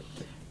it.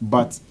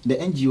 But the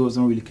NGOs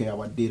don't really care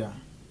about data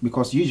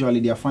because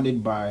usually they are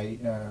funded by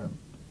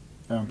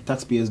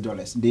taxpayers'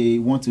 dollars. They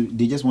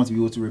just want to be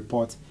able to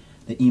report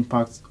the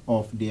impact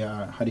of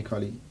their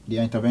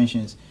their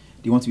interventions.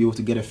 They want to be able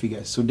to get a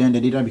figure. So then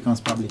the data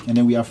becomes public, and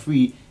then we are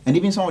free. And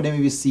even some of them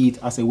maybe see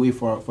it as a way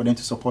for them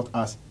to support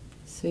us.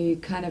 So you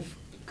kind of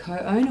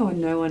co-own, or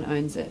no one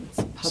owns it?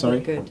 It's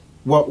public good.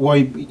 Well,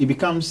 it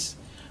becomes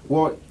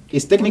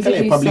it's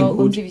technically a public good.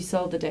 Once have you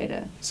sold the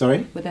data?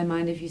 Sorry? Would they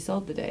mind if you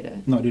sold the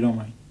data? No, they don't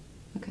mind.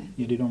 Okay.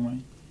 Yeah, they don't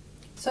mind.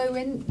 So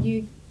when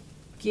you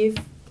give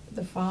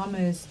the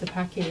farmers the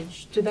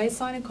package, do they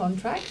sign a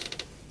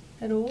contract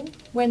at all?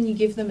 When you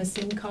give them a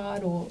SIM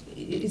card, or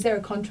is there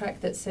a contract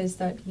that says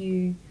that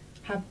you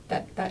have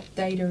that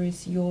data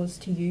is yours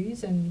to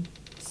use and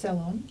sell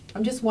on?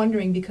 I'm just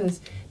wondering because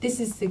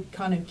this is the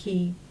kind of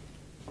key,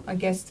 I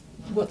guess,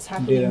 what's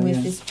happening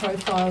with this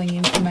profiling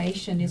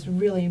information is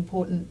really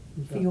important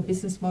for your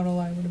business model,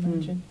 I would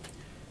imagine.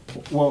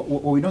 Well,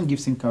 we don't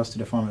give SIM cards to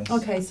the farmers.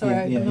 Okay,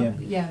 sorry.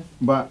 Yeah.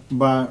 But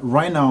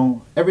right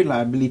now, every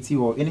liability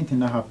or anything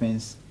that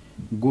happens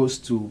goes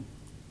to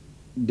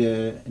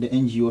the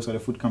NGOs or the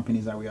food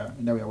companies that we are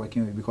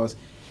working with, because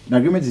the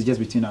agreement is just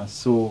between us.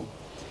 So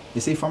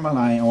they say,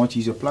 Farmerline, I want to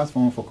use your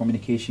platform for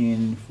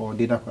communication, for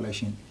data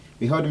collection.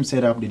 We help them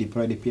set up, they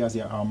deploy, they pay us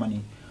our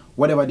money.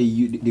 Whatever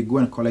they go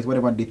and collect,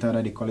 whatever data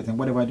that they collect, and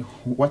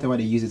whatever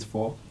they use it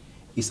for,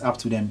 is up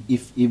to them.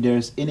 If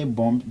there's any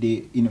bomb,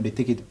 they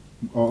take it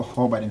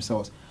all by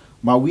themselves.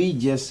 But we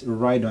just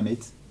ride on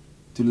it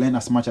to learn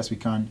as much as we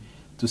can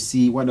to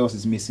see what else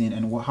is missing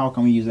and how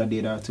can we use that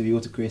data to be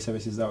able to create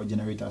services that will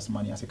generate us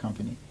money as a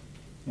company.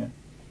 Yeah.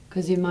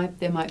 Because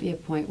there might be a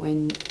point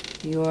when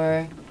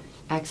your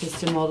access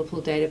to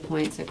multiple data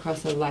points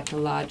across a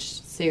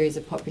large series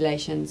of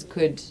populations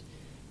could.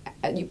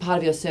 Part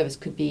of your service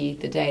could be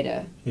the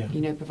data,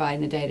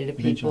 providing the data to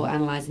people,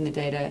 analysing the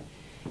data,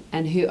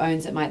 and who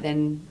owns it might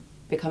then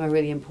become a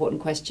really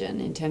important question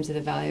in terms of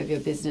the value of your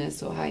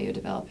business or how you're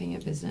developing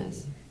your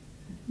business.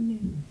 Yeah.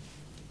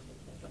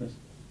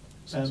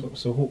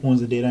 So who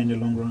owns the data in the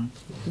long run?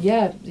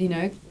 Yeah,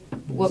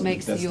 what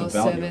makes your value,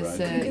 service...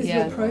 right? Because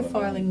you're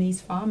profiling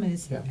these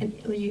farmers, and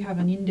you have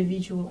an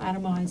individual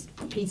atomized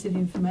piece of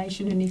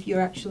information, and if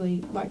you're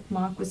actually, like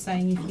Mark was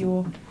saying, if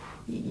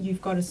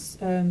you've got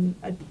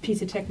a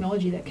piece of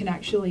technology that can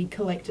actually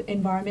collect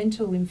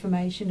environmental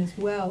information as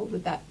well,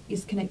 that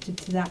is connected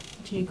to that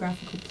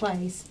geographical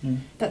place,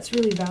 that's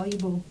really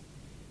valuable.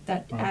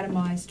 That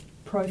atomized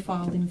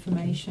profiled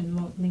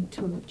information linked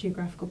to a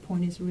geographical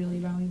point is really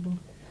valuable.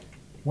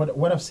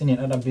 What I've seen in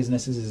other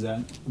businesses is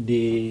that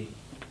they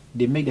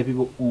make the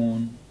people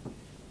own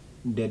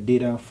the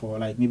data for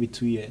like maybe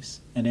 2 years,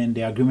 and then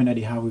the agreement that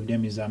they have with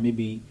them is that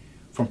maybe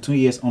from 2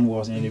 years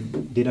onwards, and the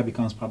data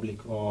becomes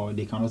public, or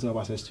they can also have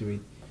access to it.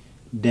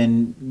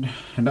 Then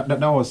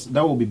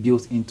that will be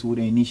built into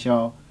the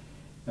initial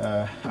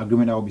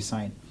agreement that will be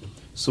signed.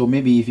 So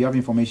maybe if you have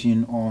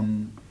information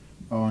on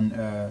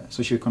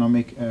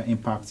socioeconomic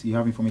impact, you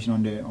have information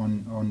on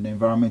the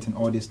environment and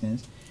all these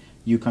things,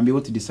 you can be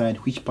able to decide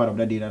which part of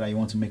that data that you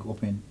want to make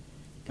open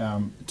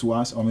to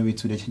us or maybe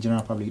to the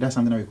general public. That's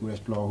something that we could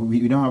explore.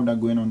 We don't have that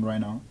going on right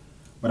now,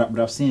 but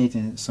I've seen it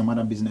in some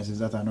other businesses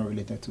that are not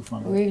related to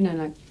farming. Or even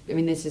like, I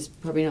mean, this is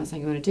probably not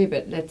something you want to do,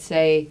 but let's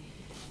say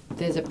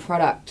there's a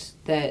product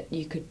that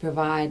you could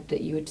provide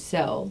that you would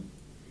sell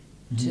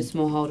to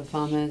smallholder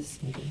farmers.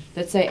 Okay.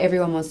 Let's say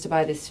everyone wants to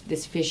buy this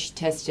fish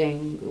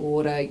testing,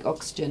 water,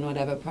 oxygen,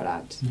 whatever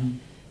product.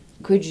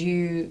 Could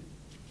you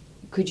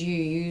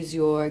use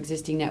your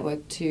existing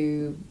network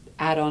to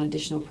add on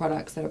additional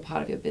products that are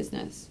part of your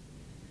business?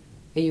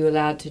 Are you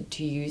allowed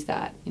to use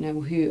that? You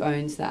know, who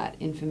owns that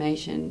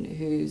information?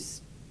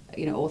 Who's,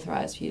 you know,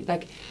 authorized for you?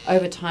 Like,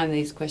 over time,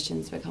 these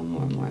questions become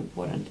more and more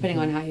important, depending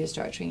on how you're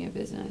structuring your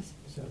business.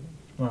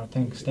 Well,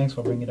 thanks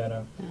for bringing that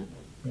up. Yeah.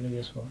 Really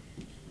useful.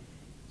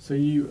 So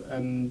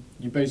you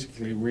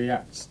basically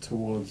react to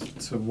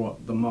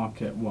what the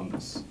market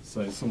wants.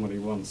 So somebody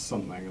wants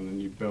something, and then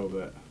you build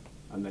it,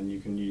 and then you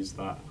can use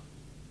that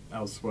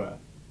elsewhere.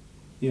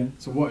 Yeah.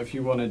 So what if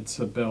you wanted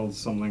to build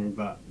something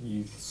that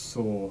you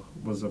saw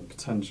was a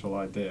potential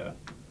idea,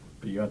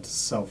 but you had to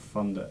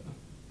self-fund it?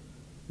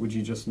 Would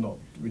you just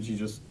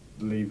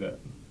leave it?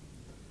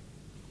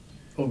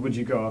 Or would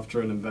you go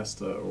after an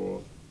investor,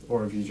 or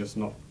have you just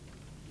not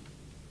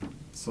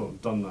sort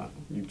of done that?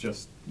 You've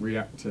just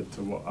reacted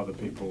to what other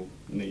people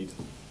need?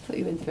 I thought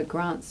you went for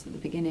grants at the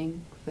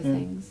beginning for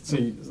things.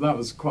 See, that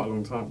was quite a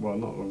long time, well,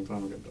 not a long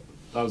time ago, but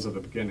that was at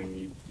the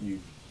beginning.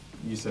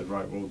 You said,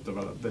 right, we'll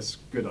develop this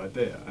good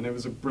idea, and it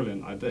was a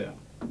brilliant idea.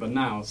 But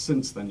now,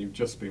 since then, you've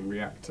just been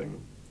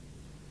reacting.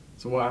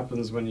 So what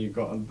happens when you've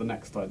got the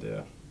next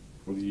idea?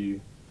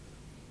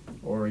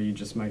 Or are you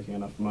just making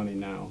enough money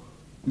now?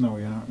 No,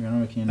 we are not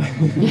making enough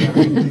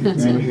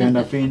money. We end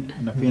up paying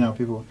our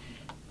people.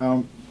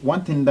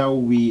 One thing that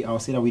I'll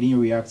say that we didn't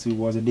react to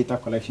was the data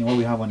collection, what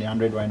we have on the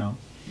Android right now.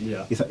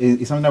 Yeah.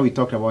 It's something that we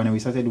talked about and we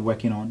started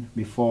working on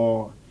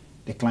before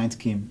the client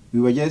came.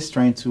 We were just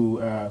trying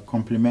to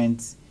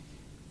complement.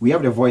 We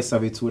have the voice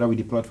survey tool that we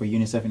deployed for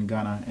UNICEF in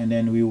Ghana, and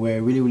then we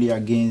were really, really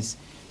against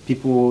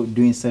people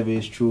doing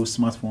surveys through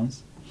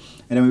smartphones.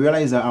 And then we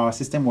realized that our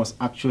system was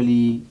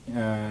actually,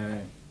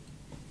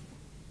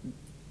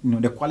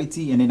 the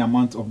quality and then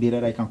amount of data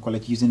that I can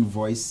collect using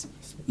voice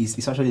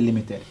is actually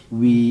limited.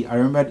 I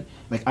remember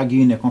like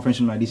arguing in a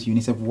conference room like this,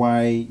 UNICEF,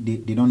 why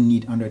they don't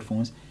need Android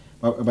phones.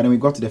 But then we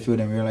got to the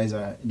field and we realized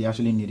that they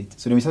actually need it.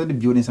 So then we started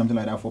building something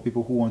like that for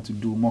people who want to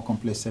do more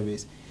complex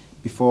surveys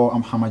before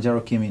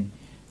Armajaro came in.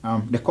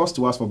 The cost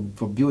to us for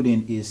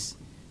building is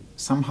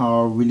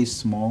somehow really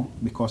small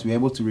because we're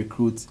able to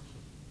recruit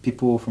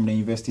people from the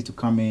university to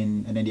come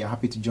in, and then they're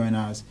happy to join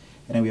us,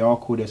 and then we are all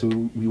coded. So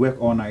we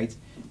work all night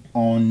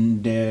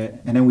and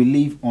then we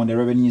live on the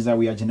revenues that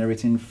we are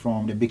generating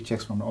from the big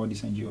checks from all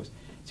these NGOs.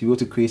 So we want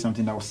to create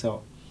something that will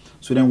sell.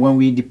 So then when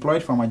we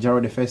deployed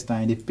Farmajaro the first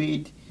time, they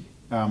paid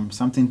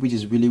something which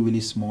is really,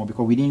 really small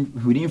because we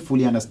didn't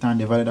fully understand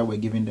the value that we're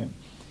giving them.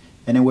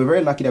 And then we're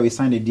very lucky that we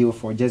signed a deal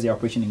for just the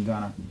operation in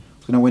Ghana.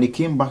 So then when they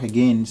came back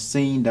again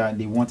saying that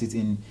they want it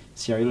in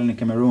Sierra Leone and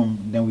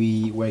Cameroon, then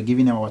we were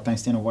giving them our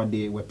times 10 of what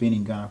they were paying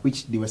in Ghana,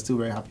 which they were still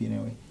very happy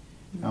anyway.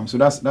 So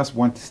that's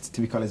one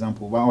typical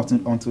example. But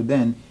until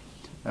then,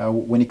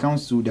 when it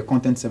comes to the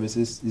content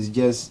services, it's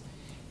just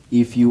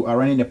if you are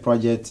running a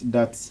project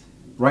that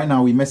right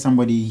now we met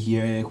somebody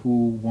here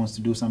who wants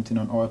to do something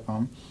on oil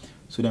palm,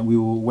 so then we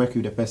will work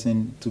with the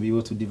person to be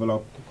able to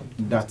develop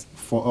that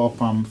for oil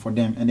palm for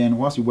them. And then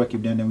once we work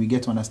with them, then we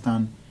get to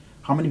understand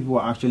how many people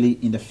are actually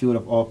in the field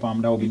of oil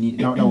palm that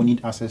will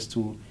need access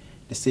to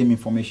the same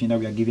information that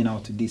we are giving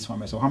out to these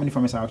farmers. So how many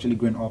farmers are actually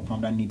growing oil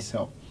palm that needs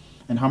help?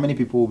 And how many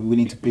people will be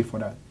willing to pay for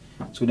that?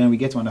 So then we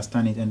get to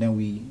understand it, and then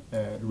we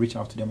reach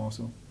out to them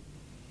also.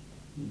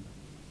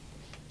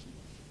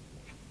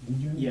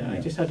 Yeah, I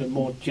just had a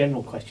more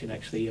general question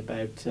actually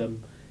about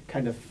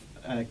kind of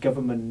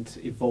government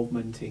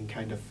involvement in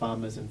kind of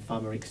farmers and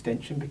farmer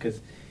extension, because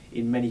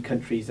in many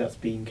countries that's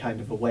been kind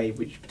of a way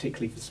which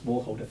particularly for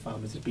smallholder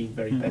farmers has been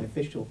very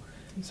beneficial.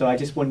 So I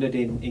just wondered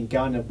in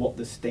Ghana what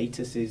the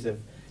status is of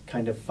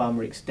kind of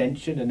farmer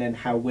extension, and then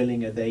how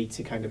willing are they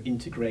to kind of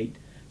integrate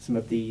some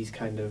of these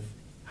kind of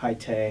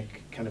high-tech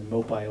kind of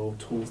mobile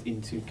tools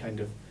into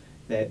kind of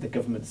the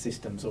government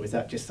systems, or is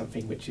that just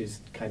something which is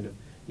kind of,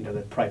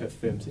 the private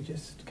firms are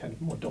just kind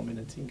of more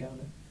dominant in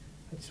Ghana?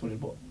 I just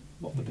wondered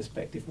what the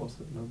perspective was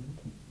at the moment.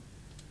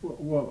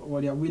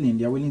 Well, they are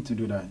willing to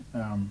do that.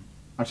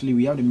 Actually,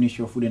 we have the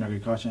Ministry of Food and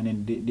Agriculture,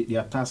 and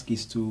their task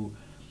is to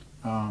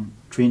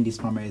train these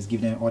farmers,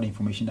 give them all the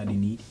information that they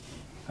need.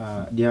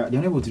 They are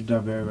unable to do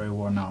that very, very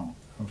well now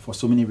for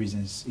so many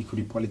reasons. It could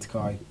be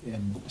political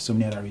and so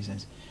many other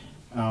reasons.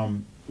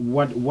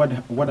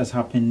 What has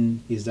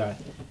happened is that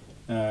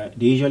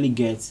they usually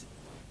get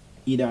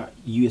either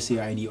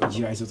USAID or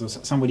GIS or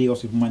somebody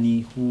else with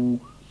money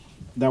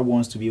that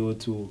wants to be able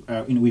to,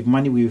 with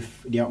money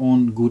with their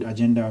own good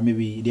agenda.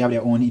 Maybe they have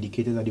their own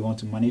indicators that they want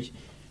to manage.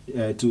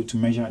 to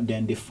measure,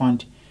 then they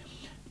fund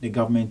the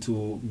government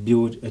to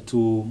build a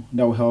tool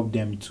that will help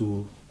them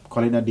to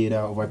collect that data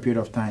over a period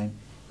of time.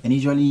 And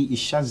usually it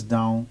shuts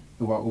down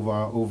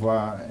over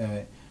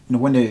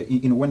when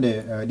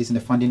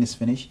the funding is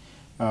finished,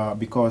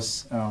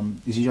 because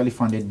it's usually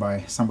funded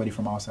by somebody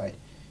from outside.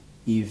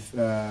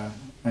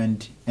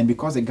 And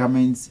because the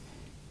government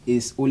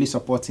is only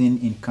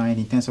supporting in kind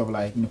in terms of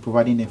like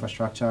providing the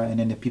infrastructure and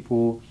then the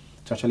people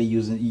to actually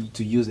use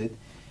it,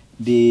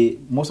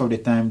 most of the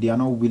time they are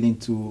not willing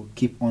to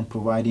keep on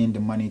providing the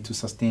money to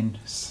sustain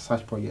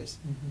such projects.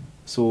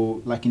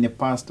 So like in the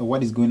past, or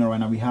what is going on right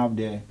now, we have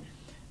the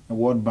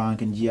World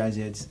Bank and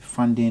GIZ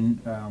funding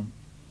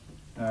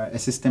a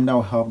system that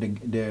will help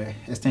the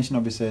extension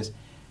officers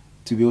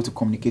to be able to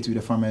communicate with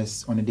the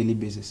farmers on a daily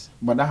basis.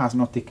 But that has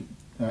not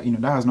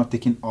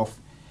taken off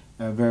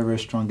very, very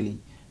strongly,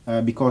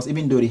 because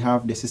even though they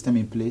have the system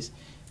in place,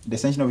 the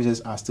extension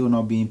officers are still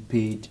not being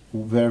paid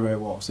very, very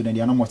well. So then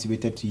they are not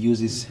motivated to use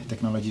these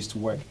technologies to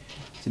work.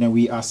 So then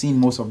we are seeing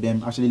most of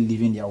them actually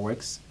leaving their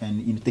works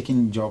and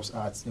taking jobs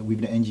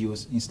with the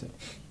NGOs instead.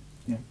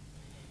 Yeah.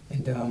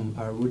 And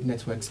our road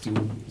networks too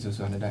is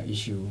also another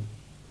issue.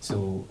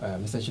 So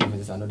extension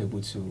officers are not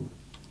able to,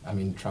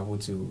 travel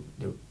to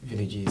the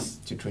villages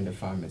to train the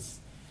farmers.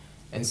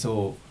 And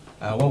so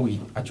what we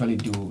actually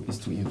do is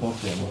to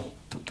involve them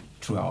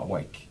through our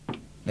work,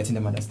 letting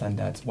them understand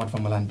that what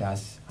Farmerline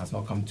does has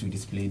not come to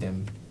display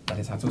them, but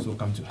it has also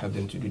come to help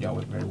them to do their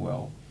work very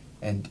well.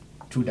 And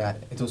through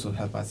that, it also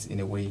helps us in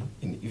a way,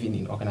 even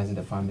in organizing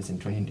the farmers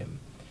and training them.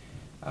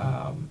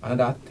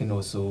 Another thing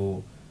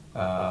also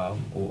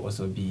will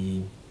also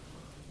be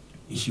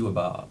issue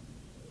about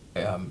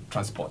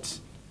transport,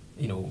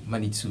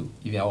 money to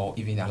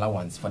even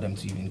allowance for them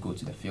to even go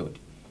to the field.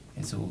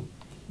 And so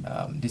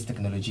this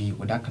technology,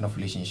 with that kind of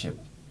relationship,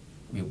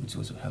 we're able to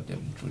also help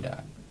them through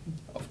that.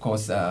 Of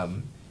course,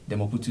 the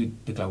Mobutu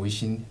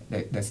declaration,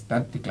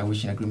 that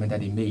declaration agreement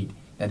that they made,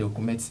 that they will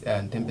commit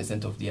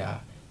 10% of their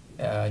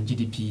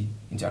GDP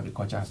into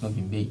agriculture has not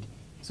been made.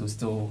 So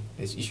still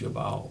there's issue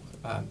about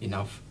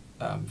enough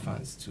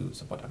funds to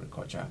support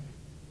agriculture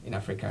in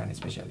Africa and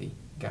especially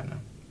Ghana.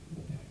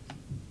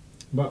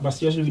 But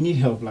seriously, we need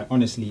help. Like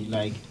honestly,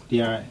 like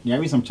there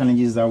are some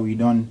challenges that we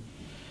don't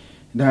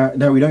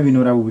even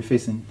know that we'll be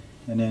facing.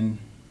 And then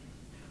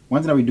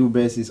one thing that we do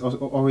best is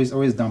always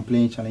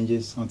downplaying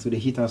challenges until they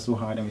hit us so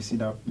hard, and we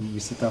sit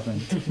up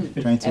and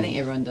trying to. I think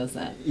everyone does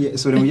that. Yeah.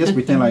 So then we just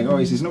pretend like,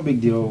 it's no big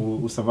deal,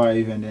 we'll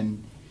survive, and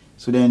then.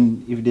 So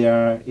then, if there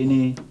are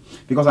any,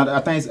 because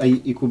at times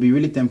it could be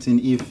really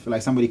tempting if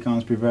like somebody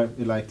comes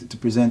to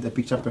present a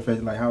picture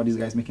perfect, like how this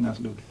guy is making us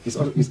look. It's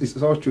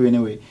all true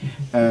anyway.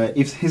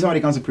 If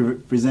somebody comes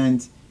to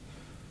present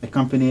a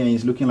company and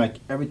it's looking like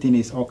everything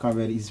is all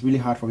covered, it's really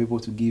hard for people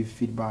to give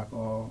feedback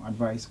or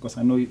advice, because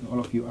I know all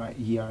of you are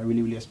here are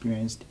really, really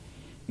experienced.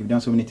 You've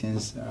done so many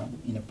things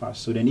in the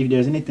past. So then, if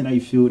there's anything that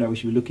you feel that we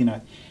should be looking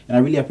at, and I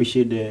really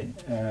appreciate the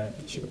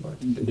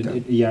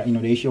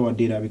issue about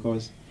data,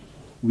 because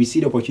we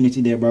see the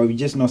opportunity there, but we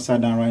just not sat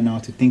down right now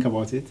to think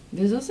about it.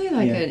 There's also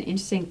an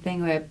interesting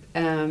thing where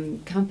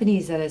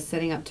companies that are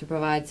setting up to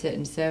provide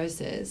certain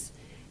services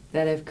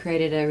that have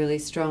created a really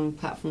strong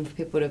platform for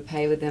people to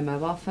pay with their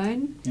mobile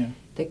phone. Yeah.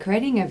 They're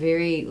creating a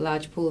very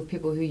large pool of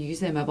people who use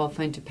their mobile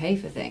phone to pay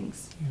for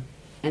things. Yeah.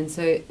 And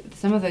so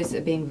some of those are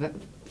being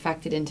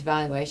factored into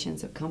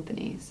valuations of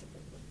companies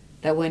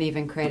that weren't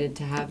even created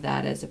to have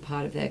that as a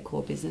part of their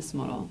core business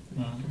model.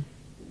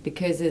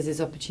 Because there's this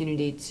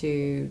opportunity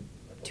to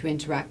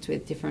interact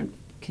with different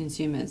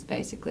consumers,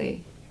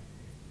 basically.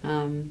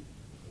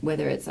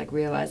 Whether it's like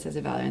realized as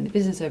a value in the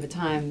business over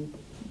time,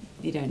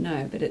 you don't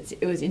know, but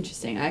it was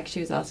interesting. I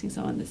actually was asking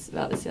someone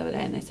about this the other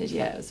day, and they said,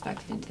 it was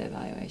factored into their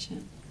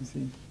valuation. I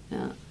see.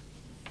 Yeah.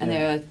 And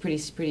they're a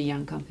pretty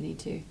young company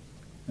too.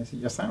 I see.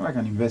 You sound like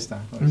an investor.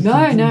 No.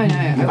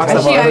 I'm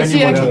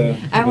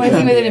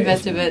working with an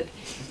investor, but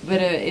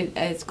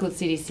it's called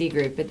CDC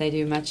Group, but they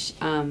do much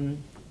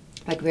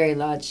very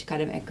large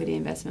kind of equity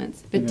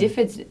investments. But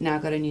Difford's now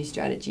got a new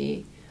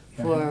strategy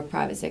for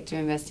private sector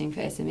investing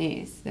for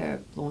SMEs. They're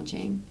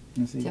launching.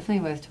 It's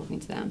definitely worth talking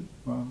to them.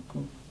 Wow,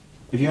 cool.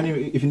 If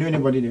you know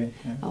anybody there,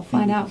 I'll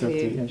find out for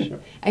you. Yeah, sure.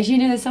 Actually,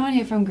 there's someone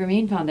here from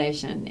Grameen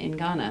Foundation in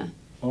Ghana.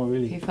 Oh,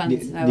 really? Who funds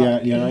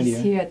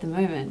he's here at the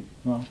moment.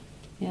 Wow.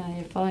 Yeah,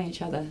 you're following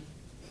each other.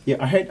 Yeah,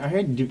 I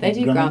heard. They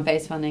do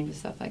grant-based funding for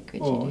stuff like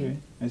Richie. Oh, okay.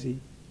 I see.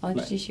 I'll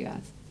introduce you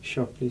guys.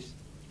 Sure, please.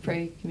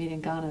 Probably can meet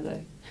in Ghana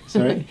though.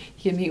 Sorry?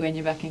 You can meet when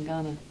you're back in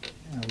Ghana.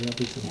 Yeah, we're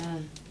happy to. Yeah.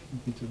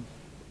 Happy to.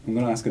 I'm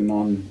going to ask a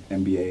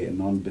non-MBA and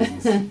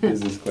non-business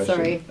business question.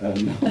 Sorry.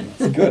 No,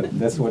 it's good.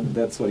 That's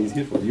what he's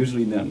here for.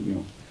 Usually,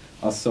 then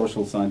us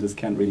social scientists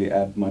can't really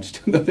add much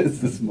to the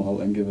business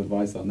model and give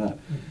advice on that.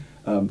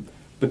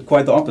 But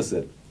quite the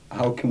opposite.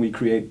 How can we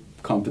create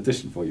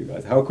competition for you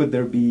guys? How could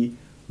there be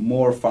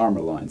more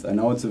Farmerlines? I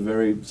know it's a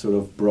very sort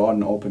of broad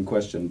and open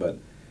question, but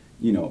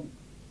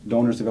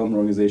donors, development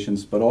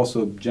organizations, but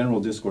also general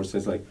discourse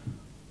says like,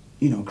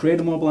 create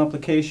a mobile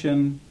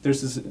application,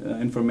 there's this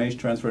information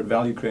transfer,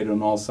 value created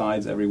on all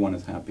sides, everyone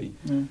is happy.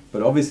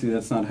 But obviously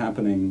that's not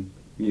happening,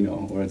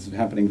 or it's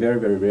happening very,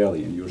 very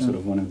rarely, and you're sort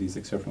of one of these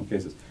exceptional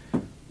cases.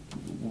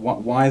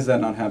 Why is that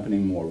not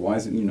happening more? Why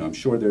is it, I'm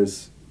sure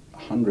there's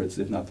hundreds,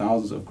 if not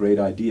thousands, of great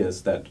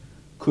ideas that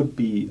could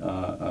be,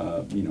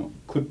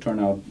 could turn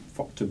out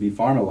to be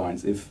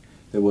Farmerlines if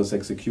there was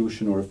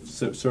execution or if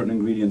certain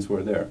ingredients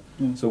were there.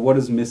 So what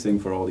is missing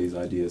for all these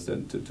ideas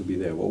to be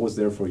there? What was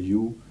there for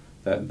you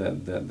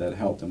that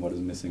helped, and what is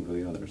missing for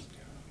the others?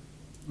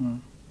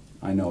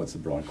 I know it's a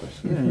broad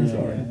question.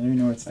 Sorry.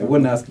 I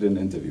wouldn't ask it in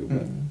an interview,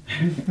 but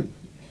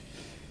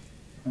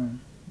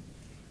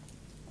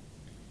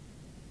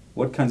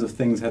what kinds of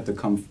things had to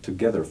come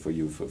together for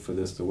you for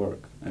this to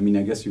work? I mean,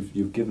 I guess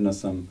you've given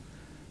us some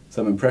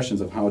impressions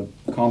of how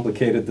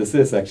complicated this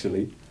is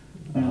actually.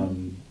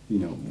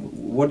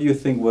 What do you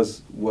think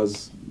was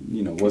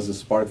the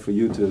spark for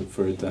you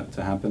for it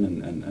to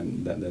happen,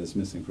 and that is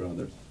missing for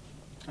others?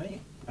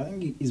 I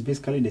think it's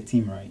basically the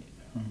team, right?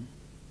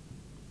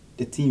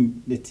 The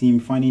team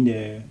finding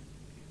the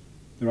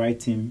right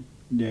team,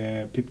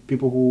 the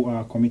people who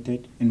are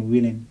committed and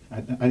willing.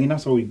 I think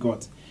that's all we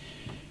got.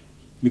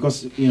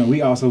 Because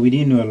we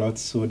didn't know a lot.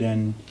 So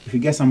then, if you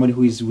get somebody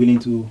who is willing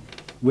to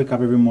wake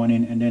up every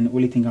morning and then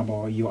only think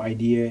about your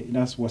idea,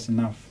 that's what's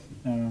enough.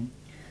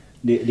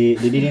 They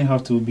didn't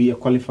have to be a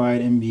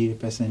qualified MBA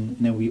person,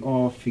 and then we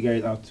all figure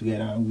it out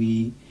together.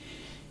 We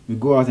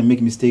go out and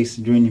make mistakes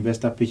during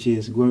investor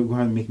pitches, go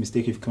out and make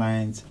mistakes with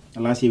clients.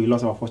 Last year we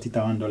lost about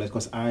 $40,000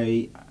 because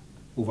I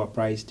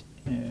overpriced,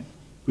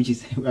 which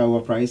is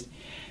overpriced,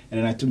 and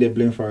then I took the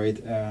blame for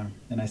it,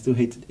 and I still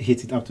hate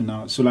it up to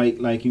now. So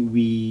like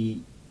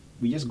we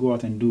just go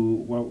out and do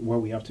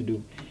what we have to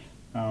do,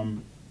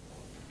 and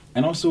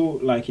also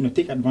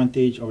take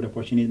advantage of the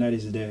opportunity that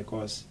is there,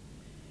 because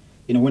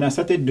when I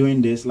started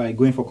doing this, like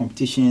going for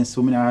competitions,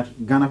 so many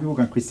Ghana people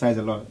can criticize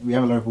a lot. We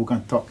have a lot of people who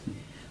can talk.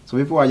 So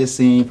people are just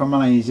saying,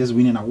 Farmerline is just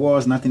winning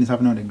awards, nothing is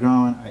happening on the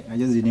ground. I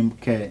just didn't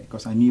care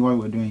because I knew what we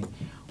were doing.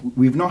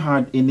 We've not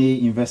had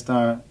any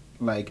investor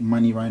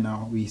money right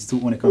now. We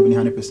still own the company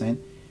 100%.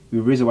 We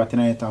raised about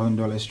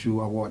 $300,000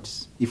 through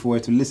awards. If we were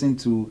to listen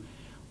to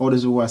all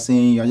those who are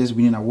saying you're just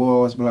winning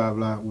awards, blah,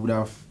 blah, we would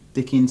have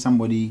taken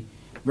somebody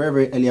very,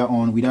 very earlier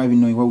on without even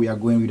knowing where we are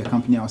going with the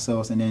company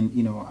ourselves. And then,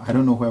 I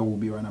don't know where we'll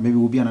be right now. Maybe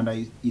we'll be another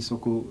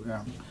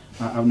Isoko.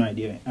 I have no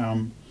idea.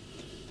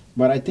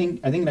 But I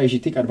think that you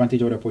should take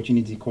advantage of the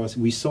opportunity, because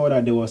we saw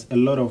that there was a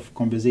lot of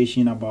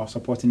conversation about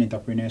supporting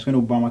entrepreneurs. When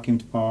Obama came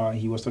to power,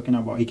 he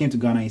came to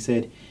Ghana, he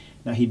said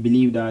that he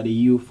believed that the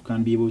youth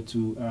can be able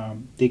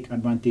to take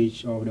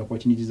advantage of the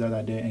opportunities that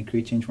are there and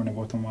create change from the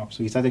bottom up.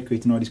 So he started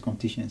creating all these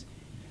competitions.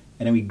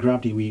 And then we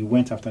grabbed it, we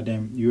went after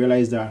them. You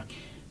realize that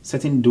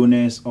certain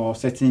donors or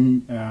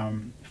certain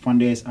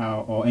funders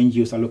or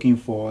NGOs are looking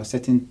for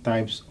certain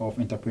types of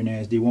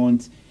entrepreneurs. They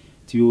want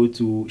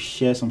to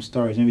share some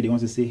stories. Maybe they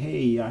want to say,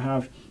 hey,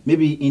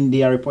 maybe in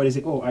their report they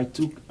say, oh, I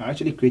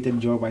actually created a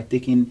job by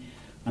taking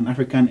an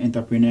African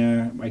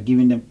entrepreneur, by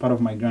giving them part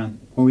of my grant.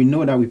 When we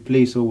know that we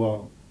play so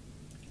well,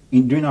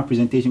 during our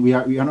presentation, we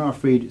are not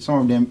afraid. Some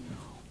of them,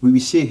 we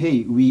say,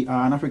 hey, we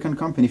are an African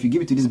company. If you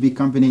give it to this big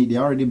company,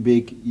 they're already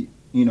big,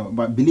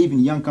 but believe in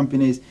young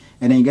companies,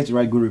 and then you get to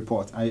write good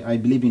report. I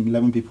believe in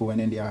 11 people,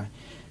 and then they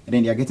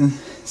are getting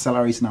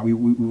salaries now. We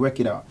work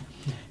it out.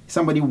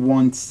 Somebody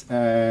wants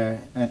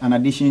an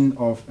addition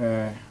of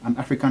an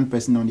African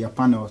person on their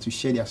panel to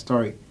share their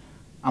story,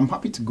 I'm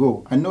happy to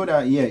go. I know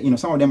that,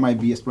 some of them might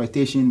be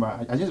exploitation,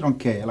 but I just don't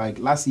care. Like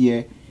last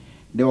year,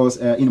 there was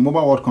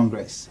Mobile World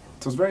Congress.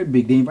 It was very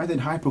big. They invited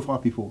high-profile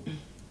people,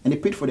 and they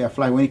paid for their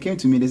flight. When it came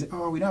to me, they said,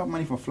 oh, we don't have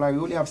money for flight. We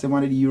only have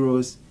 700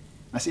 euros.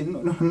 I said,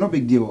 no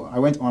big deal. I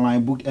went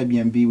online, booked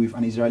Airbnb with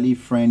an Israeli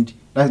friend.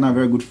 That's not a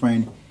very good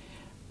friend.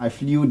 I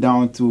flew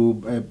down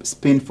to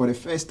Spain for the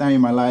first time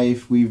in my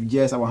life with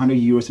just about 100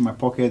 euros in my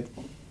pocket.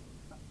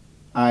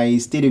 I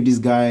stayed with this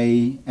guy,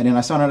 and then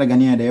I saw another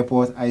Ghanaian at the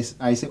airport. I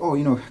said,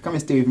 oh, come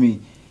and stay with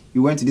me.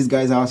 We went to this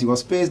guy's house. He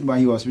was pissed, but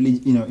he was really,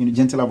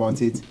 gentle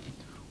about it.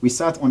 We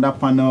sat on that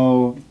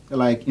panel,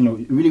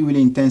 really,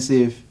 really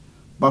intensive.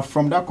 But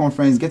from that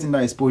conference, getting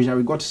that exposure,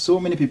 we got so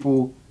many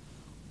people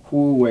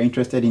who were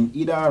interested in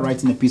either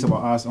writing a piece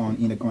about us on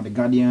the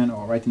Guardian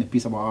or writing a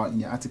piece about us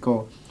in the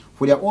article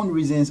for their own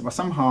reasons. But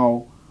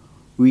somehow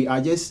we are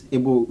just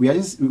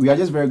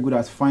very good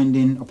at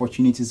finding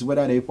opportunities,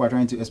 whether the people are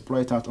trying to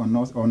exploit us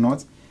or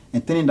not,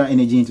 and turning that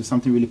energy into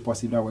something really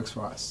positive that works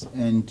for us.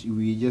 And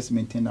we just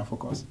maintain that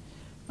focus.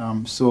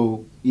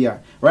 So yeah,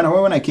 right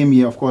now when I came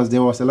here, of course,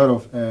 there was a lot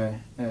of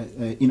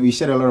you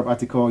shared a lot of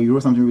articles. You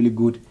wrote something really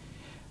good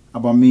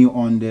about me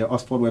on the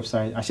Oxford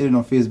website. I shared it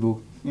on Facebook.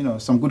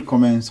 Some good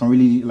comments, some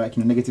really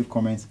negative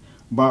comments.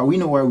 But we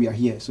know why we are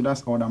here, so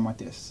that's all that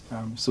matters.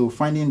 So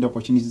finding the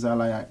opportunities that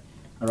lie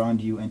around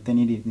you and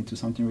turning it into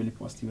something really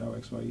positive that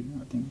works for you,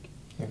 I think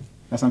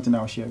that's something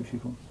I'll share with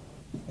people.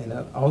 And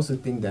I also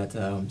think that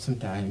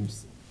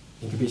sometimes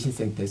incubation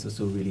centers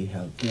also really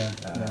help. Yeah,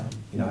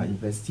 In our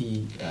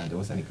university, there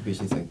was an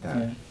incubation center,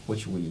 Yeah.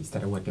 which we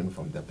started working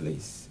from the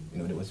place.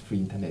 There was free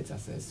internet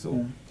access,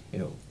 so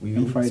we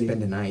On would Friday.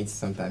 spend the nights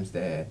sometimes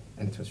there,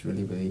 and it was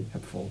really, really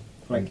helpful.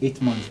 For like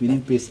 8 months, we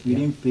didn't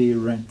pay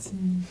rent.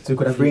 Mm. So it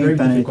could have Free been very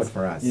internet. difficult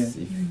for us Yeah.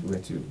 if we were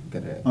to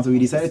get a. And so we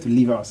decided to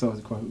leave ourselves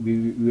because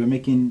we were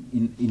making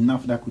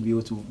enough that could be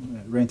able to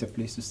rent a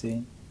place to stay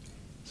in.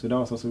 So that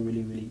was also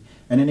really, really.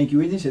 And then the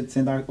incubation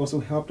center also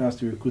helped us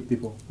to recruit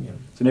people. Yeah.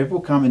 So the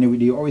people come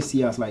and they always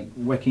see us like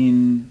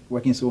working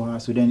so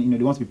hard. So then they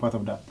want to be part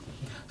of that.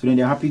 So then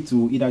they're happy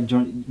to either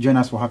join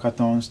us for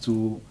hackathons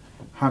to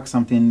hack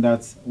something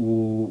that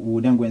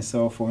we'll then go and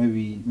sell for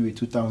maybe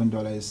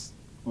 $2,000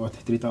 or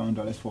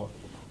 $3,000 for.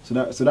 So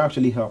that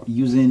actually helped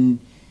using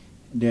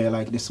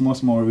the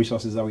small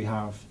resources that we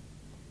have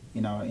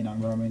in our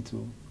environment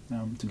to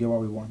get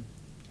what we want.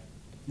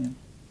 Yeah.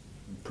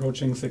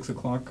 Approaching 6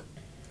 o'clock.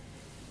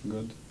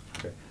 Good.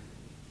 Okay.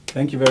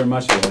 Thank you very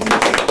much, guys.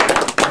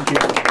 Thank you.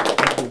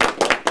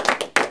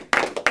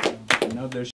 Now there's